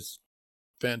it's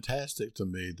fantastic to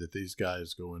me that these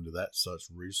guys go into that such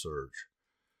research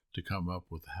to come up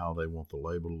with how they want the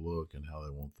label to look and how they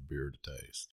want the beer to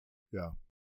taste. Yeah.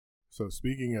 So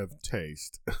speaking of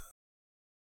taste,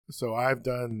 so I've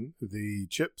done the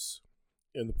chips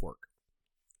and the pork.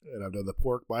 And I've done the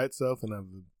pork by itself, and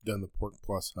I've done the pork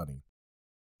plus honey.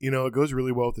 It goes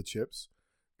really well with the chips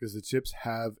because the chips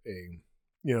have a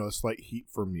slight heat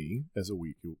for me as a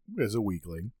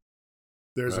weakling.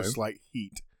 There's a slight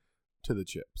heat to the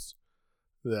chips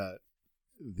that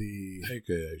the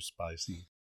AKA spicy.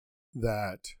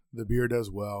 That the beer does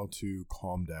well to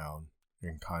calm down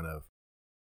and kind of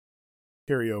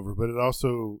carry over, but it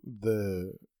also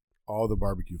all the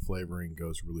barbecue flavoring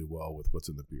goes really well with what's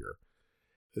in the beer.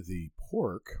 The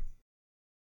pork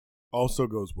also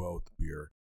goes well with the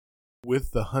beer.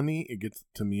 With the honey, it gets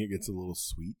a little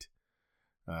sweet.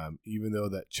 Even though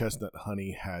that chestnut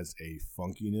honey has a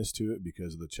funkiness to it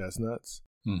because of the chestnuts.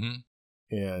 Mm-hmm.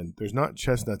 And there's not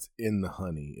chestnuts in the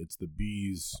honey. It's the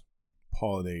bees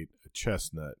pollinate a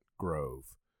chestnut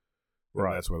grove.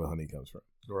 Right. That's where the honey comes from.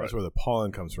 Right. That's where the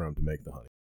pollen comes from to make the honey.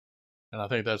 And I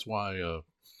think that's why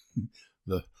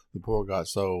the pork got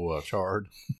so charred.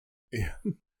 Yeah.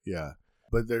 Yeah.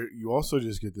 But you also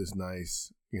just get this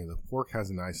nice, the pork has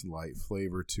a nice light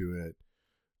flavor to it.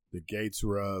 The Gates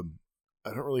rub,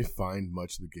 I don't really find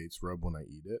much of the Gates rub when I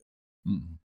eat it.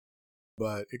 Mm-mm.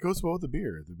 But it goes well with the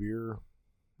beer. The beer,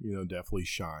 definitely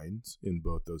shines in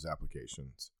both those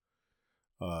applications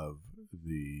of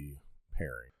the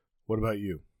pairing. What about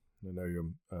you? I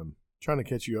know I'm trying to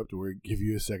catch you up to give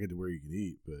you a second to where you can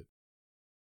eat, but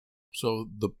so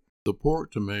the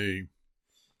pork to me,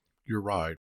 you're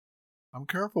right. I'm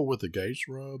careful with the Gates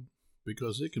rub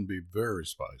because it can be very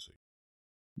spicy.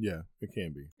 Yeah, it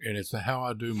can be. And it's how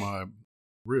I do my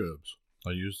ribs.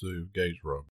 I use the Gates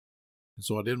rub. And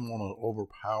so I didn't want to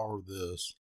overpower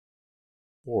this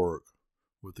pork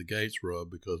with the Gates rub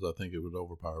because I think it would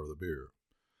overpower the beer.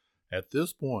 At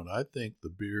this point, I think the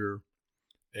beer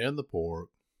and the pork,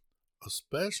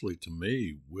 especially to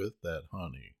me with that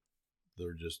honey,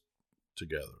 they're just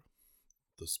together.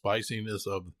 The spiciness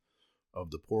of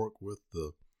the pork with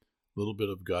the little bit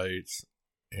of Gates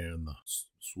and the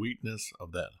sweetness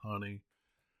of that honey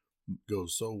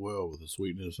goes so well with the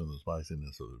sweetness and the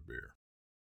spiciness of the beer.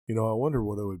 I wonder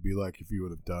what it would be like if you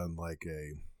would have done like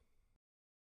a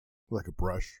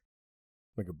brush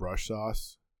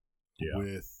sauce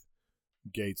with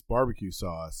Gates barbecue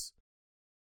sauce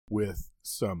with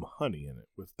some honey in it,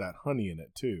 with that honey in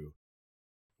it too.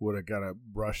 Would have kind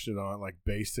of brushed it on, like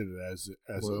basted it as it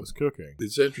was cooking.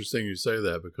 It's interesting you say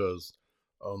that because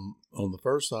on the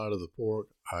first side of the pork,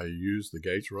 I used the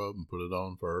Gates rub and put it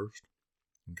on first.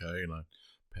 Okay, and I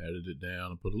patted it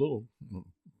down and put a little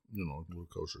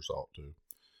kosher salt too.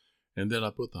 And then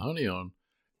I put the honey on,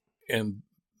 and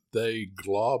they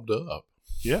globbed up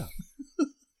Yeah.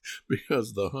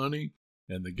 Because the honey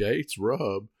and the Gates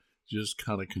rub just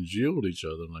kind of congealed each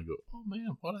other. And I go, oh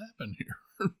man, what happened here?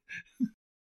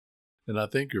 And I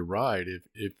think you're right.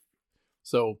 If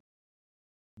so,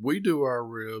 we do our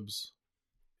ribs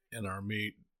and our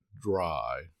meat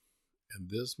dry, and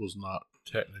this was not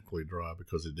technically dry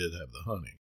because it did have the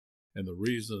honey. And the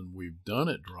reason we've done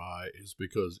it dry is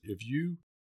because if you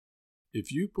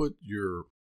put your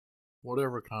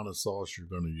whatever kind of sauce you're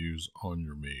going to use on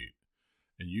your meat,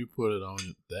 and you put it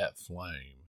on that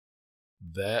flame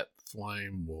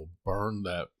will burn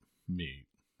that meat.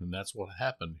 And that's what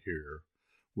happened here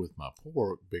with my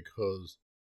pork, because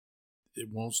it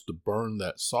wants to burn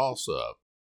that sauce up.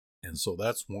 And so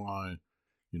that's why,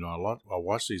 I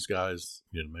watch these guys,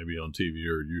 maybe on TV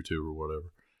or YouTube or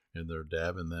whatever, and they're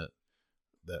dabbing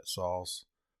that sauce.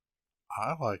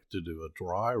 I like to do a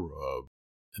dry rub,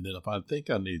 and then if I think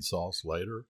I need sauce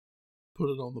later, put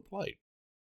it on the plate.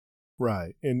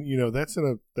 Right. And that's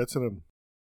in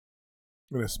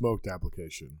a smoked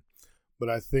application. But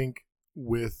I think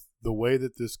with the way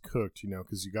that this cooked,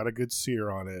 because you got a good sear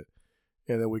on it,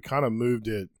 and then we kind of moved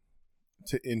it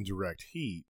to indirect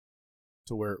heat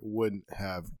to where it wouldn't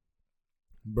have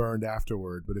burned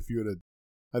afterward. But if you would have,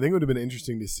 I think it would have been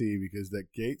interesting to see, because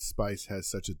that Gates spice has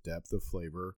such a depth of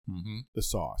flavor. Mm-hmm.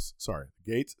 The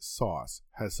Gates sauce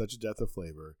has such a depth of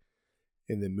flavor,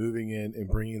 and then moving in and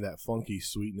bringing that funky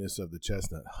sweetness of the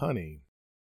chestnut honey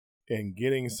and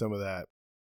getting some of that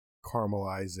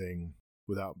caramelizing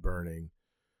without burning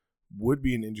would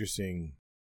be an interesting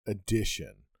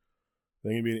addition. I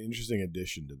think it'd be an interesting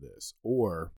addition to this,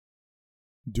 or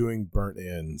doing burnt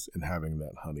ends and having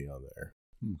that honey on there.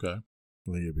 Okay.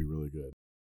 I think it'd be really good,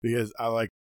 because I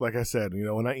like I said,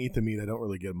 when I eat the meat, I don't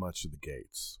really get much of the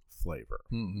Gates flavor.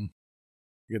 Mm-hmm.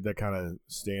 You get that kind of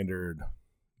standard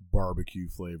barbecue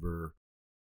flavor.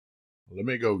 Let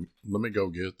me go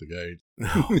get the Gates.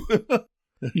 No.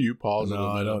 You pause. No,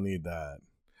 I don't need that.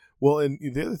 Well, and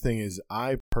the other thing is,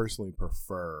 I personally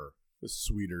prefer the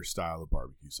sweeter style of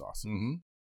barbecue sauce,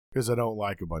 because I don't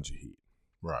like a bunch of heat.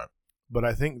 Right. But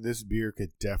I think this beer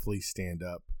could definitely stand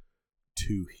up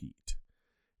to heat.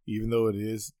 Even though it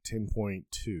is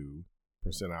 10.2%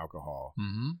 alcohol,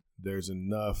 there's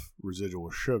enough residual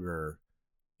sugar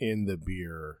in the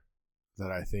beer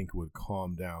that I think would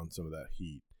calm down some of that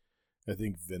heat. I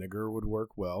think vinegar would work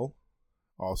well.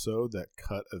 Also, that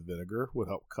cut of vinegar would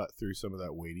help cut through some of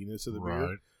that weightiness of the beer.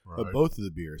 Right. Of both of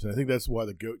the beers. And I think that's why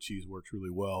the goat cheese works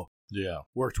really well. Yeah.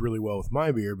 Worked really well with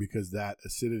my beer, because that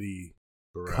acidity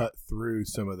Correct. cut through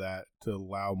some of that to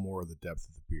allow more of the depth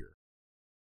of the beer.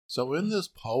 So in this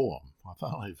poem, I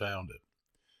finally found it.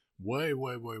 Way,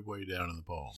 way, way, way down in the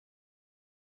poem.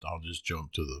 I'll just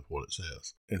jump to what it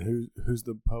says. And who's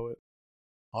the poet?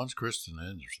 Hans Christian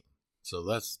Andersen. So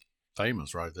that's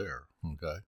famous right there.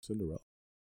 Okay. Cinderella.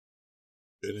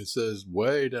 And it says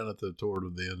way down toward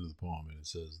the end of the poem, and it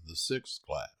says, the sixth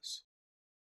glass.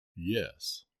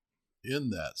 Yes, in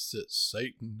that sits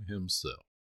Satan himself.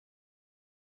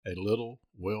 A little,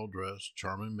 well-dressed,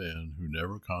 charming man who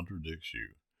never contradicts you,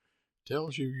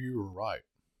 tells you you are right,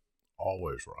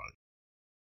 always right.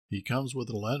 He comes with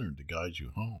a lantern to guide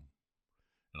you home.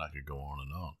 And I could go on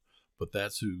and on. But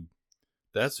that's who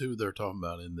they're talking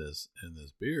about in this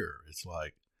beer. It's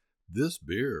like, this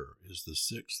beer is the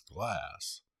sixth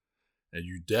glass, and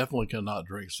you definitely cannot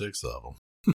drink 6 of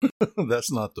them.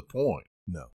 That's not the point.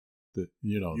 No.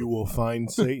 You will find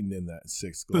Satan in that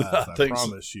sixth glass, I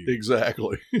promise you.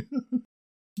 Exactly.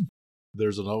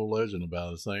 There's an old legend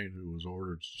about a saint who was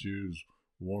ordered to choose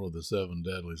one of the 7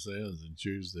 deadly sins and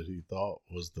choose that he thought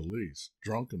was the least,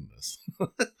 drunkenness.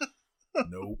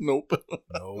 Nope. Nope.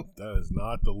 Nope. That is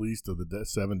not the least of the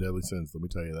 7 deadly sins, let me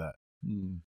tell you that.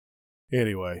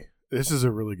 Anyway, this is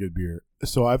a really good beer.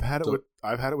 So I've had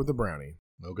it with the brownie.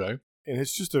 Okay. And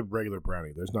it's just a regular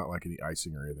brownie. There's not like any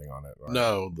icing or anything on it. Right?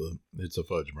 No, it's a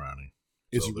fudge brownie.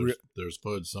 So there's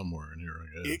fudge somewhere in here,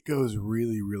 I guess. It goes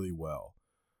really, really well,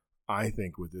 I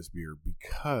think, with this beer,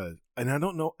 because, and I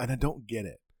don't know, and I don't get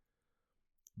it,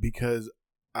 because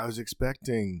I was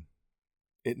expecting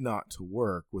it not to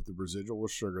work with the residual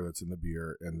sugar that's in the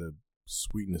beer and the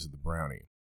sweetness of the brownie.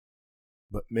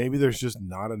 But maybe there's just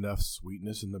not enough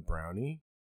sweetness in the brownie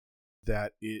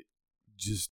that it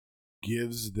just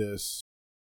gives this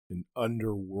an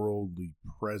underworldly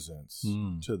presence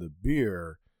to the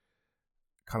beer,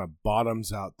 kind of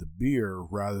bottoms out the beer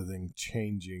rather than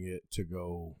changing it to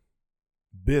go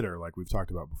bitter like we've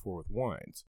talked about before with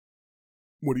wines.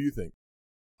 What do you think?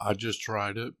 I just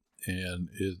tried it, and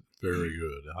it's very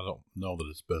good. I don't know that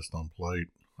it's best on plate.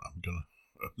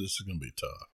 This is gonna be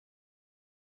tough.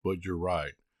 But you're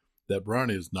right. that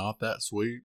brownie is not that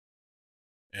sweet.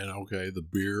 And okay, the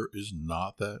beer is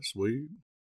not that sweet.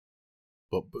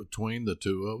 But between the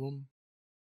two of them,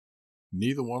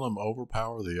 neither one of them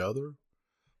overpower the other.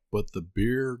 But the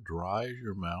beer dries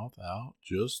your mouth out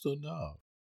just enough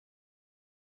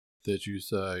that you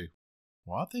say,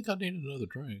 well, I think I need another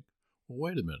drink. Well,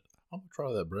 wait a minute. I'm going to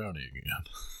try that brownie again.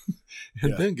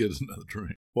 And then get another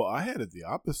drink. Well, I had it the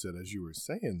opposite as you were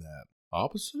saying that.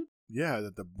 Opposite? Yeah,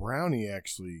 that the brownie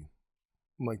actually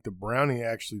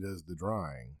does the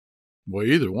drying. Well,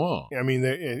 either one. I mean,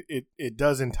 it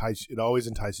does entice. It always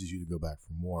entices you to go back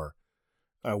for more.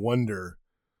 I wonder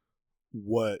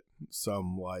what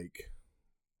some like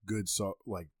good salt,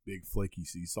 like big flaky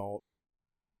sea salt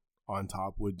on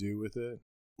top would do with it.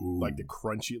 Ooh. Like the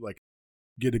crunchy, like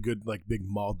get a good like big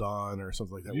Maldon or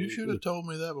something like that. You should have told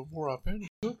me that before I finished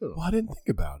cooking. Well, I didn't think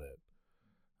about it.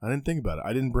 I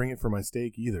didn't bring it for my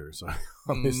steak either, so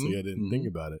obviously I didn't think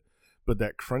about it. But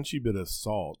that crunchy bit of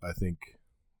salt, I think,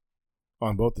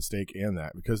 on both the steak and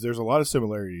that, because there's a lot of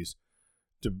similarities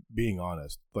to being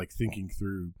honest, like thinking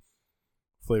through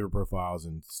flavor profiles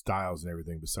and styles and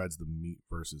everything besides the meat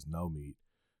versus no meat.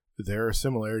 There are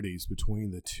similarities between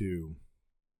the two,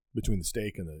 between the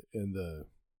steak and the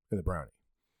brownie.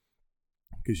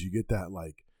 Because you get that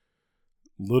like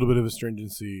little bit of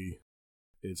astringency.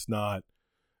 It's not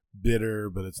bitter,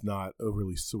 but it's not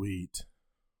overly sweet.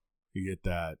 You get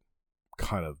that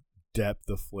kind of depth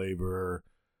of flavor.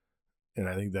 And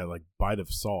I think that like bite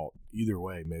of salt, either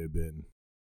way, may have been.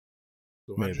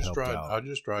 So I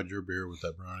just tried your beer with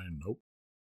that brownie. And nope.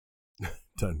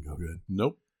 Doesn't go good.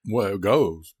 Nope. Well, it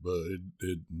goes, but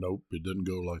it didn't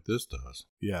go like this does.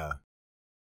 Yeah.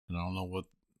 And I don't know what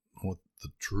the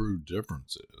true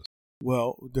difference is.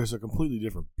 Well, there's a completely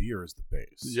different beer as the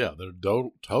base. Yeah, they're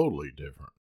totally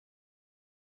different.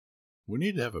 We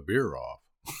need to have a beer off.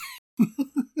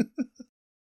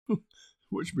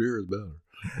 Which beer is better?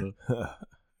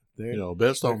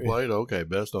 Best on plate. Okay,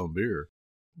 best on beer.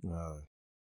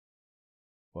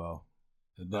 Well,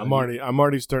 I'm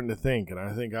already starting to think, and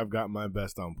I think I've got my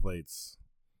best on plates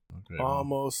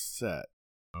almost set.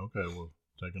 Okay, well,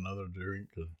 take another drink.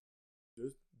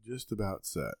 Just about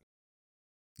set.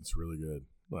 It's really good.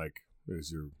 Like,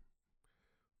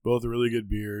 both really good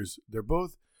beers. They're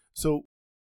both, so,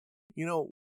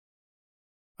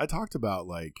 I talked about,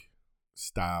 like,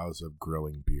 styles of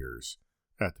grilling beers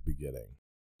at the beginning.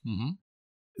 Mm-hmm.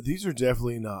 These are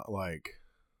definitely not, like,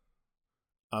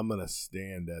 I'm going to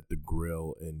stand at the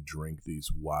grill and drink these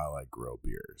while I grill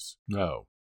beers. No.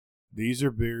 These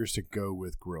are beers to go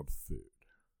with grilled food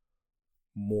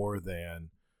more than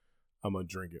I'm going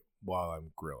to drink it while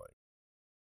I'm grilling.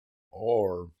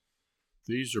 Or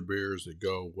these are beers that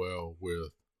go well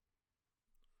with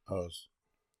us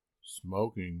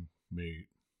smoking meat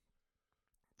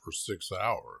for 6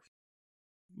 hours.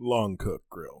 Long cook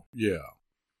grill. Yeah.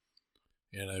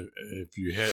 And if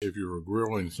you were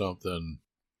grilling something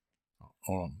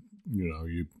on,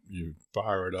 you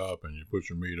fire it up and you put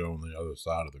your meat on the other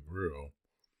side of the grill,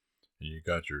 and you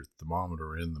got your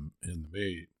thermometer in the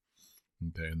meat.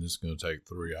 Okay, and this is going to take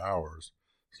 3 hours.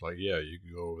 It's like, yeah, you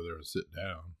can go over there and sit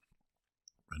down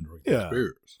and drink these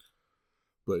beers.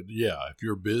 But yeah, if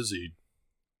you're busy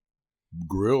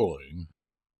grilling,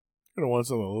 you're going to want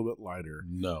something a little bit lighter.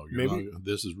 No,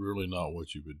 this is really not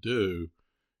what you would do.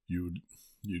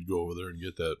 You'd go over there and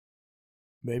get that.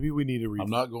 Maybe we need to. I'm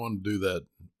not going to do that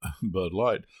Bud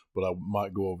Light, but I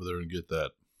might go over there and get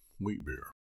that wheat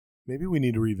beer. Maybe we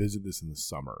need to revisit this in the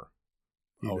summer.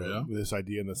 Yeah, this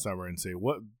idea in the summer and say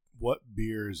what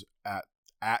beers at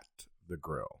the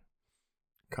grill,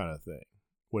 kind of thing.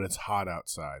 When it's hot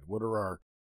outside, what are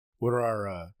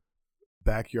our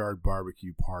backyard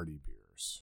barbecue party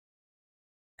beers?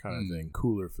 Kind of thing.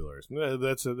 Cooler fillers.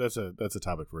 That's a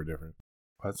topic for a different.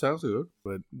 That sounds good.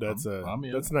 But that's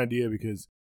an idea, because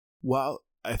while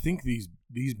I think these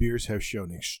beers have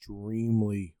shown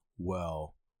extremely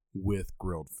well with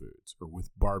grilled foods or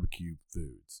with barbecue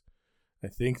foods, I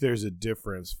think there's a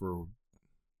difference for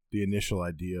the initial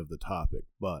idea of the topic.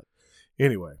 But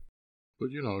anyway. But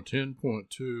 10.2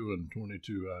 and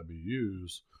 22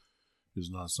 IBUs is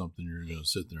not something you're going to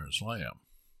sit there and slam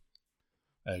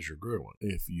as you're grilling.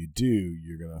 If you do,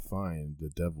 you're going to find the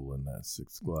devil in that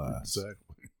sixth glass.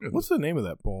 Exactly. What's the name of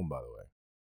that poem, by the way?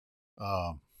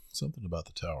 Something about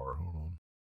the tower. Hold on.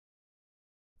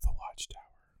 The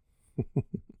Watchtower.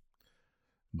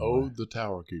 Ode the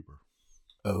Tower Keeper.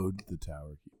 Ode the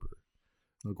Tower Keeper.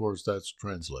 Of course, that's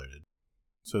translated.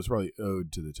 So it's probably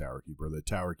Ode to the Tower Keeper, the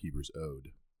Tower Keeper's Ode.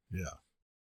 Yeah.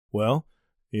 Well,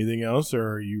 anything else, or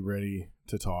are you ready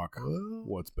to talk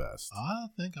what's best? I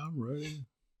think I'm ready.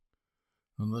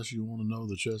 Unless you want to know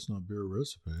the chestnut beer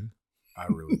recipe. I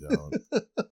really don't.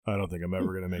 I don't think I'm ever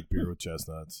going to make beer with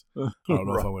chestnuts. I don't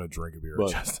know if I'm going to drink a beer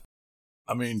with chestnuts.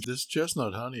 I mean, this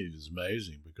chestnut honey is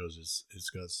amazing because it's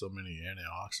got so many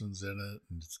antioxidants in it,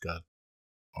 and it's got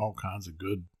all kinds of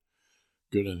good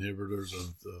inhibitors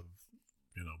of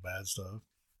bad stuff.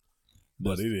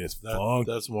 But it is fun.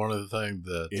 That's one of the things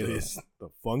that it is the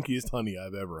funkiest honey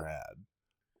I've ever had.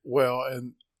 Well,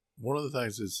 and one of the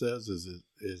things it says is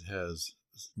it has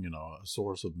a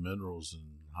source of minerals and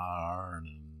high iron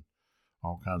and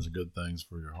all kinds of good things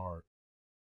for your heart.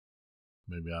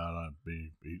 Maybe I ought to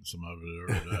be eating some of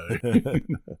it every day.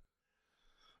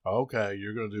 Okay,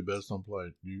 you're going to do best on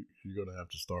plate. You're going to have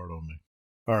to start on me.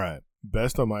 All right.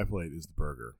 Best on my plate is the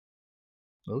burger.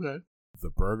 Okay. The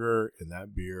burger and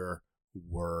that beer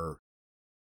were,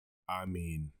 I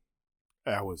mean,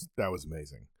 that was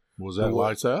amazing. Was that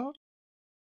lights out?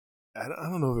 I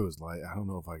don't know if it was light. I don't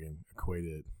know if I can equate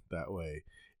it that way.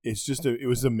 It's just, it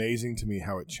was amazing to me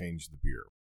how it changed the beer.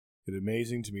 It's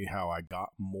amazing to me how I got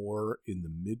more in the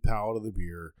mid palate of the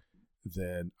beer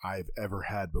than I've ever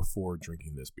had before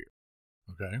drinking this beer.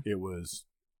 Okay. It was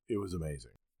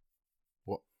amazing.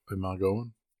 What am I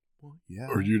going? Well, yeah.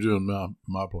 Or are you doing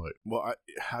my plate? Well,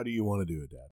 how do you want to do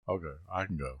it, Dad? Okay, I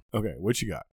can go. Okay, what you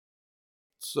got?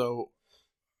 So,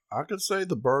 I could say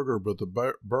the burger, but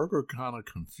the burger kind of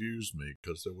confused me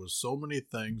because there was so many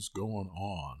things going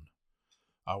on.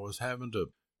 I was having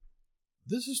to.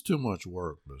 This is too much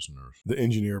work, listeners. The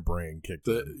engineer brain kicked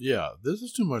in. Yeah, this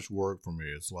is too much work for me.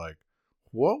 It's like,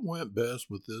 what went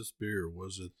best with this beer?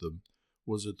 Was it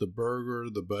the burger,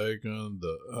 the bacon,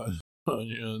 the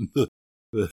onion, the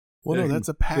well, no, that's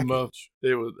a package.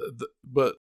 It was,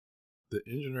 but the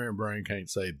engineering brain can't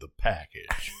say the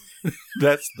package.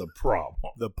 That's the problem.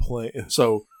 The plane.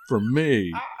 So for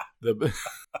me, the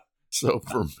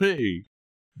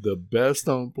best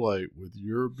on plate with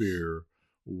your beer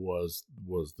was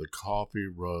the coffee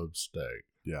rub steak.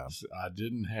 Yeah, I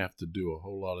didn't have to do a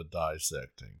whole lot of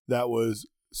dissecting. That was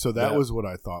what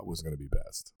I thought was going to be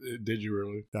best. Did you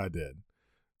really? I did.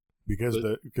 Because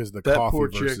the that coffee poor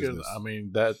versus chicken. this. I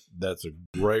mean, that's a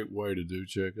great way to do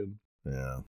chicken.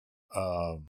 Yeah.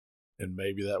 And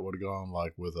maybe that would have gone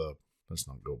like with let's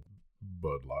not go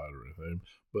Bud Light or anything,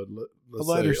 but let's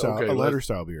a lighter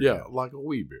style beer. Yeah, like a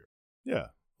wee beer. Yeah,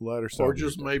 lighter style. Or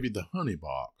just maybe the honey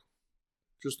bock,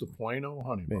 just a plain old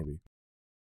honey bock. Maybe.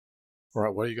 All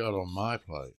right, what do you got on my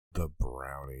plate? The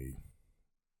brownie.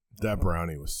 That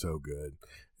brownie was so good.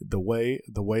 The way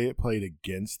it played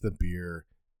against the beer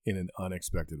in an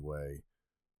unexpected way,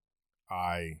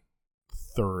 I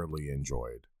thoroughly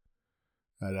enjoyed.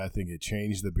 And I think it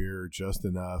changed the beer just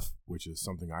enough, which is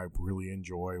something I really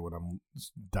enjoy when I'm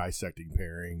dissecting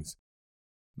pairings.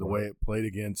 The way it played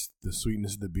against the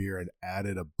sweetness of the beer and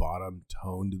added a bottom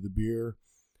tone to the beer.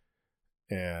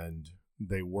 And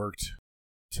they worked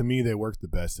the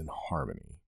best in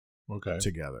harmony. Okay.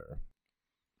 Together.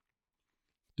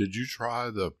 Did you try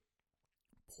the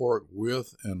pork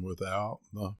with and without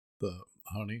the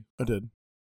honey? I did.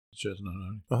 Chestnut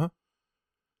honey? Uh-huh.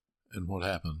 And what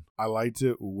happened? I liked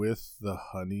it with the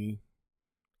honey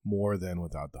more than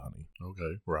without the honey.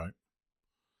 Okay, right.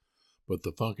 But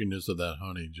the funkiness of that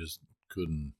honey just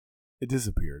couldn't. It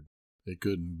disappeared. It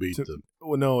couldn't beat the.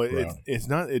 Well, no, it's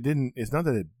not. It didn't. It's not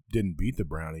that it didn't beat the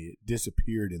brownie. It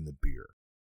disappeared in the beer.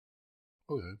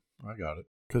 Okay, I got it.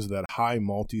 Because of that high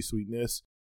malty sweetness,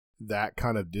 that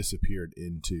kind of disappeared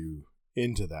into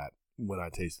that when I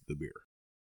tasted the beer.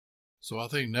 So I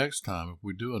think next time, if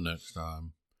we do a next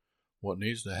time, what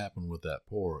needs to happen with that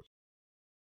pork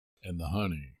and the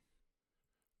honey,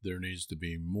 there needs to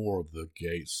be more of the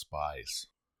gate spice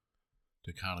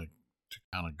to kind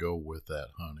of go with that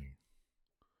honey.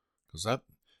 Cause that,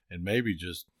 and maybe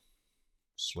just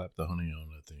slap the honey on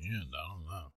at the end. I don't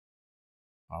know.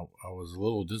 I was a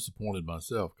little disappointed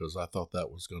myself because I thought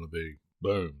that was going to be,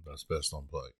 boom, that's best on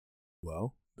plate.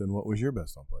 Well, then what was your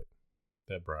best on plate?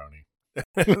 That brownie.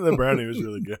 The brownie was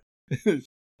really good.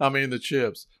 I mean, the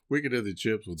chips. We could do the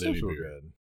chips with any Chips were beer.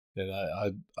 good. And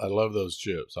I love those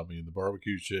chips. I mean, the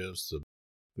barbecue chips,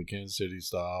 the Kansas City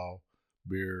style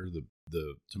beer,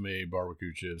 to me,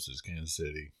 barbecue chips is Kansas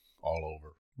City all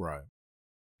over. Right.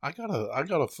 I got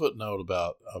a footnote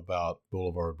about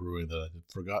Boulevard Brewing that I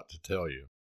forgot to tell you.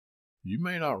 You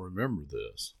may not remember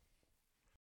this.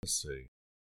 Let's see.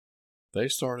 They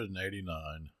started in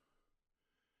 89.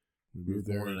 We were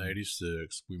born in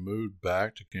 86. We moved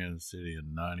back to Kansas City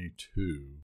in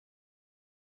 92.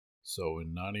 So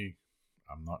in 90,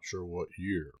 I'm not sure what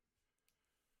year,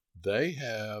 they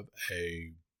have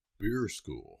a beer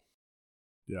school.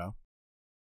 Yeah.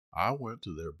 I went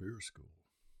to their beer school.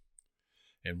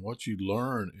 And what you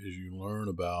learn is you learn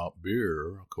about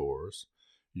beer, of course.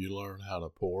 You learn how to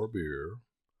pour beer.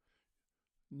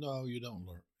 No, you don't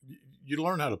learn. You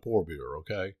learn how to pour beer,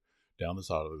 okay? Down the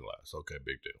side of the glass. Okay,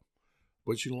 big deal.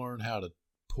 But you learn how to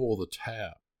pull the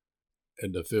tap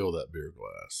and to fill that beer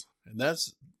glass. And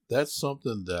that's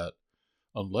something that,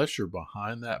 unless you're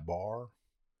behind that bar,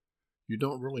 you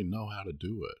don't really know how to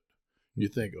do it. You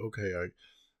think, okay,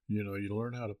 you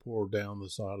learn how to pour down the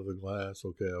side of the glass.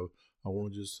 Okay, I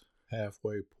want to just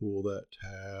halfway pull that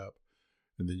tap,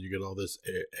 and then you get all this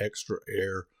extra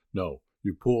air. No,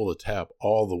 you pull the tap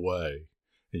all the way,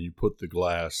 and you put the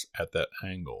glass at that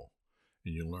angle,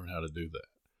 and you learn how to do that.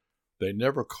 They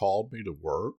never called me to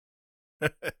work.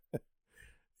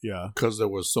 Yeah. Because there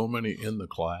was so many in the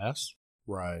class.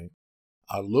 Right.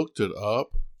 I looked it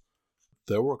up.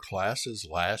 There were classes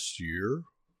last year,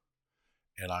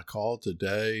 and I called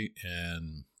today,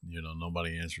 and,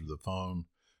 nobody answered the phone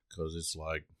because it's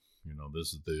like,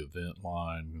 this is the event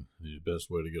line. The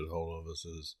best way to get a hold of us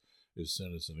is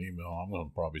send us an email. I'm going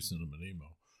to probably send them an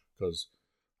email because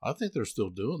I think they're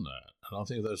still doing that. And I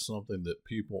think that's something that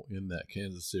people in that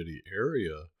Kansas City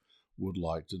area would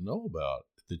like to know about,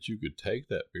 that you could take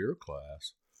that beer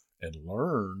class and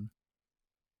learn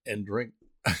and drink.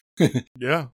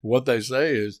 Yeah. What they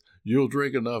say is you'll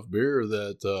drink enough beer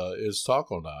that it's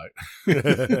taco night.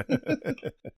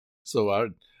 So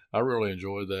I really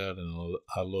enjoyed that, and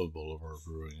I love Boulevard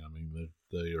Brewing. I mean,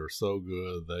 they are so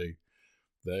good.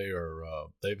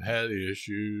 They've had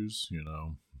issues,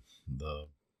 the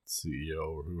CEO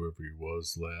or whoever he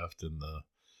was left, and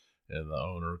the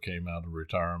owner came out of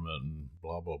retirement and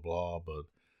blah blah blah. But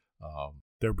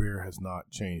their beer has not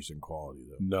changed in quality,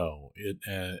 though. No,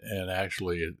 and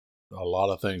actually, a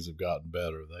lot of things have gotten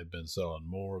better. They've been selling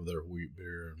more of their wheat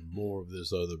beer and more of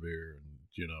this other beer, and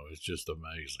it's just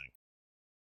amazing.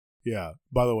 Yeah.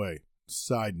 By the way,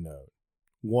 side note,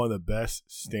 one of the best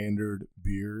standard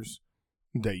beers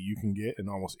that you can get in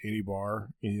almost any bar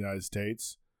in the United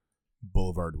States,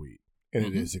 Boulevard Wheat, and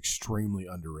it is extremely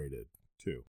underrated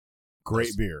too.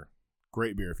 Great beer.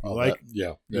 Great beer. If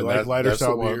you like lighter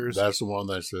style beers. That's the one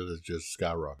that said it's just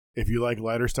skyrocket. If you like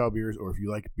lighter style beers, or if you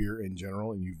like beer in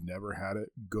general and you've never had it,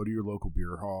 go to your local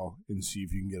beer hall and see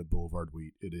if you can get a Boulevard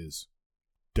Wheat. It is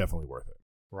definitely worth it.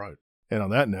 Right. And on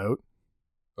that note,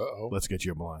 let's get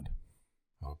you a blind.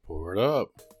 I'll pour it up.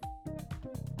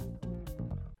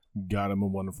 Got him a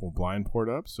wonderful blind poured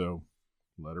up, so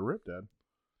let her rip, Dad.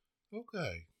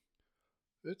 Okay.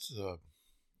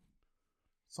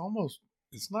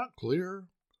 It's not clear.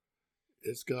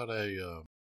 It's got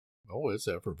it's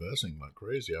effervescing like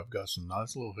crazy. I've got some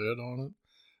nice little head on it.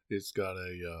 It's got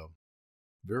a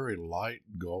very light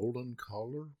golden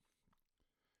color.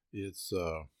 It's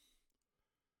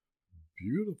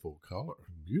beautiful color.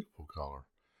 Beautiful color.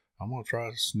 I'm going to try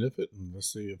to sniff it and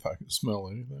let's see if I can smell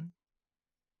anything.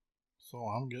 So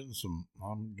I'm getting some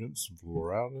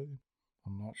florality.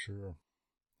 I'm not sure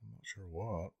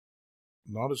what.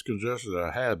 Not as congested as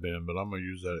I had been, but I'm going to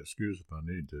use that excuse if I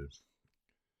need to.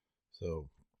 So,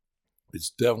 it's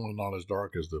definitely not as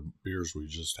dark as the beers we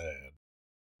just had.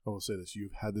 I will say this.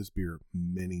 You've had this beer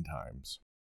many times.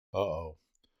 Uh-oh.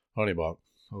 Honey Bach.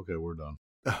 Okay, we're done.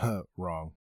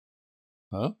 Wrong.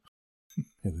 Huh?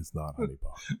 It is not Honey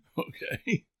Bach.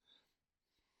 Okay.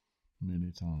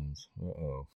 Many times.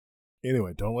 Uh-oh.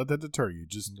 Anyway, don't let that deter you.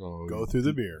 Just go through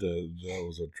the beer. That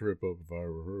was a trip up if I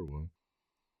ever heard one.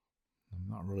 I'm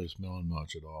not really smelling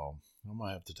much at all. I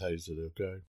might have to taste it,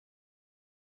 okay?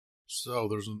 So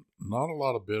there's not a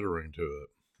lot of bittering to it.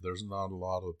 There's not a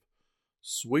lot of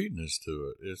sweetness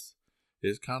to it.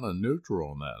 It's kind of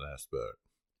neutral in that aspect.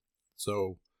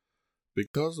 So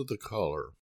because of the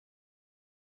color,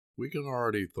 we can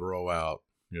already throw out,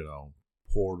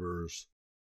 porters,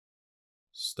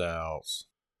 stouts,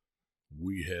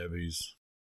 wee heavies.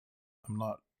 I'm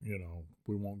not,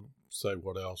 we won't say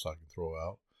what else I can throw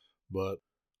out. But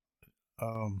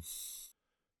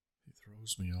he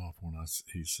throws me off when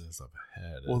he says I've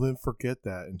had it. Well, then forget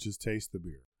that and just taste the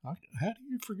beer. How do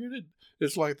you forget it?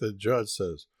 It's like the judge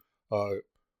says,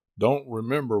 don't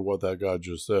remember what that guy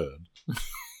just said.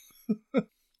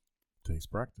 Takes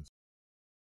practice.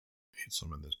 Eat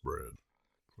some of this bread.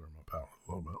 Clear my palate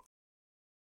a little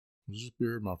bit. Is this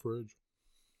beer in my fridge?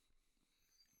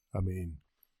 I mean,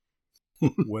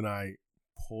 when I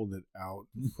pulled it out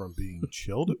from being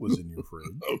chilled, it was in your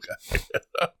fridge. Okay.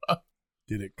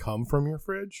 Did it come from your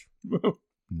fridge?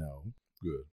 No.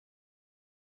 Good.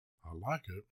 I like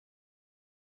it.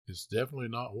 It's definitely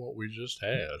not what we just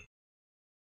had.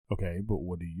 Okay, but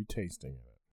what are you tasting in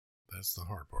it? That's the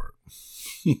hard part.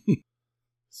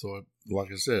 So,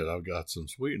 like I said, I've got some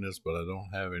sweetness, but I don't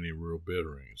have any real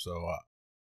bittering. So,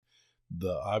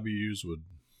 the IBUs would,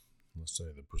 let's say,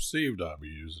 the perceived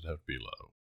IBUs would have to be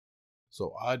low.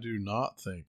 So, I do not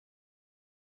think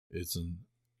it's an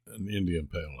Indian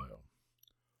Pale Ale.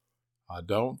 I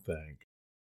don't think.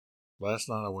 Last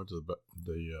night I went to the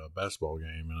basketball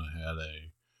game and I had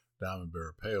a Diamond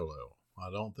Bear Pale Ale. I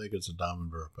don't think it's a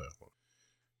Diamond Bear Pale Ale.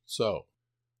 So,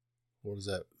 what is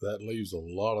that? That leaves a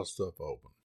lot of stuff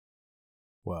open.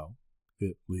 Well,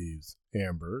 it leaves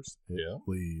ambers. It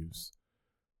leaves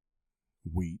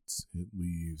wheats. It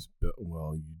leaves,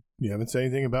 well, you haven't said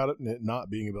anything about it not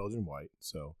being a Belgian white.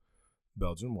 So,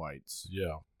 Belgian whites.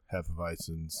 Yeah.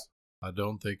 Hefeweizens. I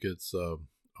don't think it's a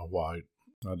white.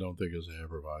 I don't think it's a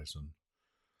Hefeweizen.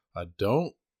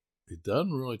 It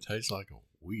doesn't really taste like a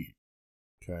wheat.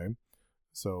 Okay.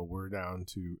 So we're down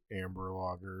to amber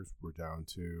lagers. We're down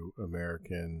to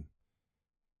American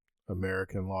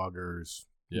lagers.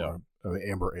 Yeah.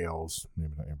 Amber ales.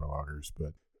 Maybe not amber lagers,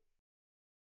 but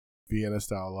Vienna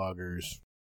style lagers.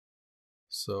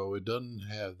 So it doesn't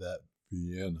have that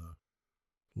Vienna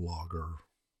lager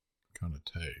kind of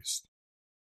taste.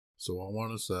 So I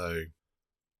want to say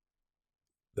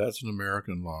that's an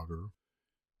American lager.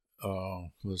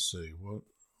 Let's see. What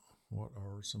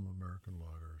are some American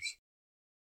lagers?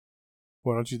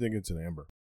 Why don't you think it's an amber?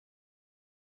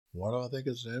 Why do I think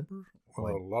it's amber?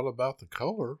 Well, a lot about the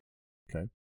color. Okay.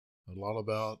 A lot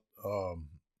about,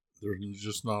 there's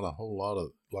just not a whole lot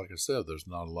of, like I said, there's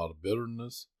not a lot of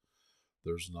bitterness.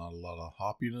 There's not a lot of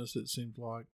hoppiness, it seems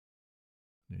like.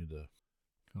 Need to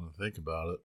kind of think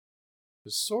about it.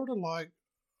 It's sort of like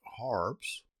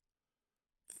Harps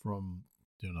from,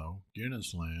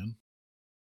 Guinness Land.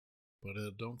 But I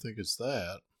don't think it's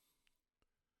that.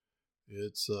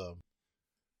 It's, I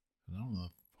don't know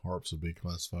if Harps would be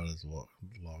classified as a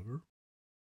lager.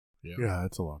 Yeah,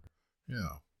 it's a lager.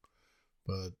 Yeah.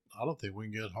 But I don't think we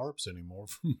can get Harps anymore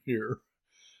from here.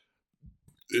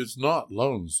 It's not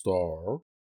Lone Star.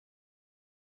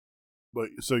 But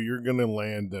so you're going to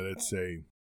land that it's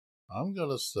I'm going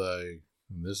to say,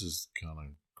 and this is kind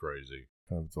of crazy.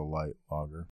 Kind of a light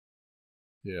lager.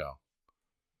 Yeah.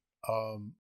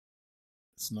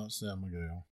 It's not San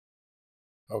Miguel.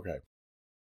 Okay.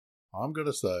 I'm going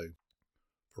to say,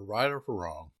 for right or for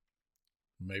wrong,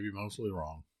 maybe mostly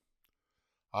wrong,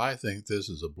 I think this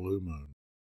is a Blue Moon.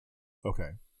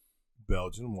 Okay.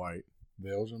 Belgian white.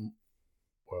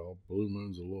 Well, Blue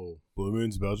Moon's Blue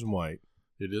Moon's Belgian white.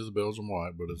 It is a Belgian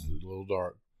white, but it's a little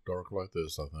dark like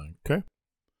this, I think. Okay.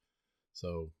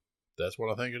 So that's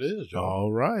what I think it is, John.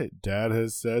 All right. Dad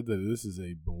has said that this is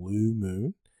a Blue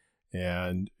Moon,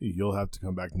 and you'll have to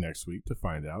come back next week to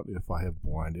find out if I have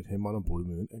blinded him on a Blue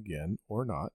Moon again or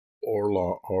not. Or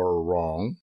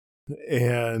wrong.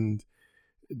 And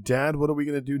Dad, what are we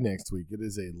going to do next week? It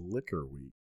is a liquor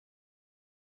week.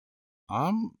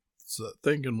 I'm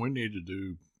thinking we need to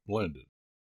do blended.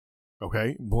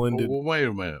 Okay, blended. Well, wait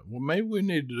a minute. Well, maybe we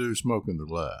need to do smoke in the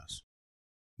glass.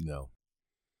 No.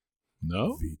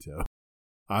 Veto.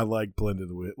 I like blended.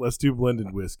 Let's do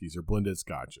blended whiskeys or blended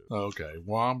scotches. Okay.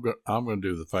 Well, I'm going to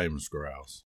do the famous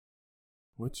grouse.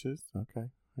 Which is okay.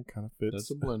 It kind of fits.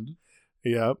 That's a blended.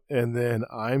 Yep. And then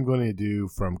I'm going to do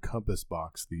from Compass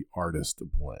Box the Artist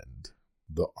Blend.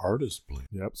 The Artist Blend.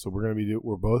 Yep. So we're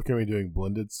both going to be doing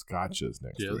blended scotches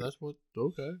next week. Yeah, that's what.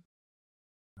 Okay.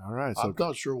 All right. So I'm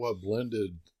not sure what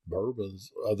blended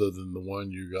bourbons other than the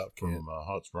one you got from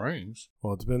Hot Springs.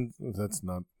 Well, it's been. That's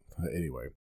not. Anyway.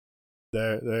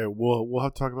 There. We'll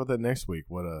have to talk about that next week.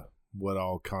 What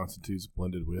all constitutes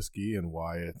blended whiskey and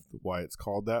why it's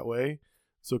called that way.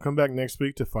 So come back next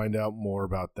week to find out more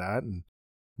about that and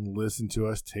listen to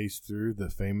us taste through the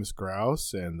famous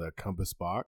grouse and the Compass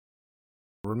Box.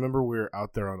 Remember, we're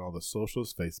out there on all the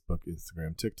socials, Facebook,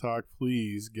 Instagram, TikTok.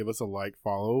 Please give us a like,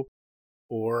 follow,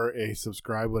 or a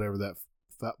subscribe, whatever that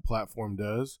platform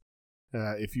does.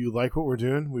 If you like what we're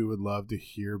doing, we would love to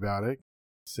hear about it.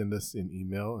 Send us an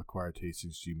email,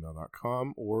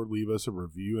 acquiredtastings@gmail.com, or leave us a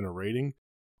review and a rating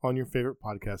on your favorite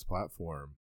podcast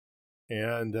platform.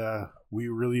 And we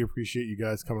really appreciate you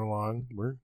guys coming along.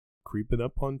 We're creeping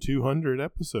up on 200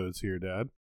 episodes here, Dad.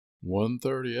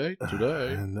 138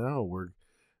 today. I know.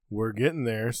 We're getting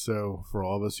there. So for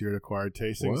all of us here at Acquired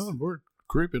Tastings. Well, we're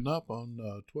creeping up on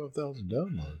 12,000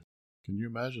 downloads. Can you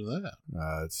imagine that?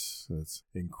 It's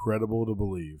incredible to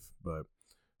believe. But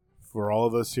for all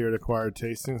of us here at Acquired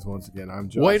Tastings, once again, I'm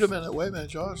Josh. Wait a minute,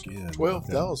 Josh.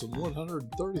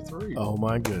 12,133. Oh,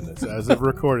 my goodness. As of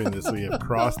recording this, we have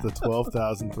crossed the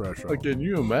 12,000 threshold. Can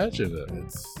you imagine it?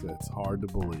 It's hard to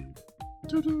believe.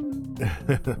 Doo-doo.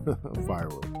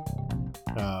 Firework.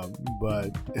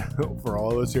 But for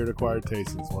all of us here at Acquired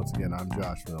Tastings, once again, I'm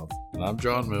Josh Mills. And I'm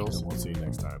John Mills. And we'll see you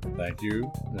next time. Thank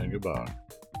you and goodbye.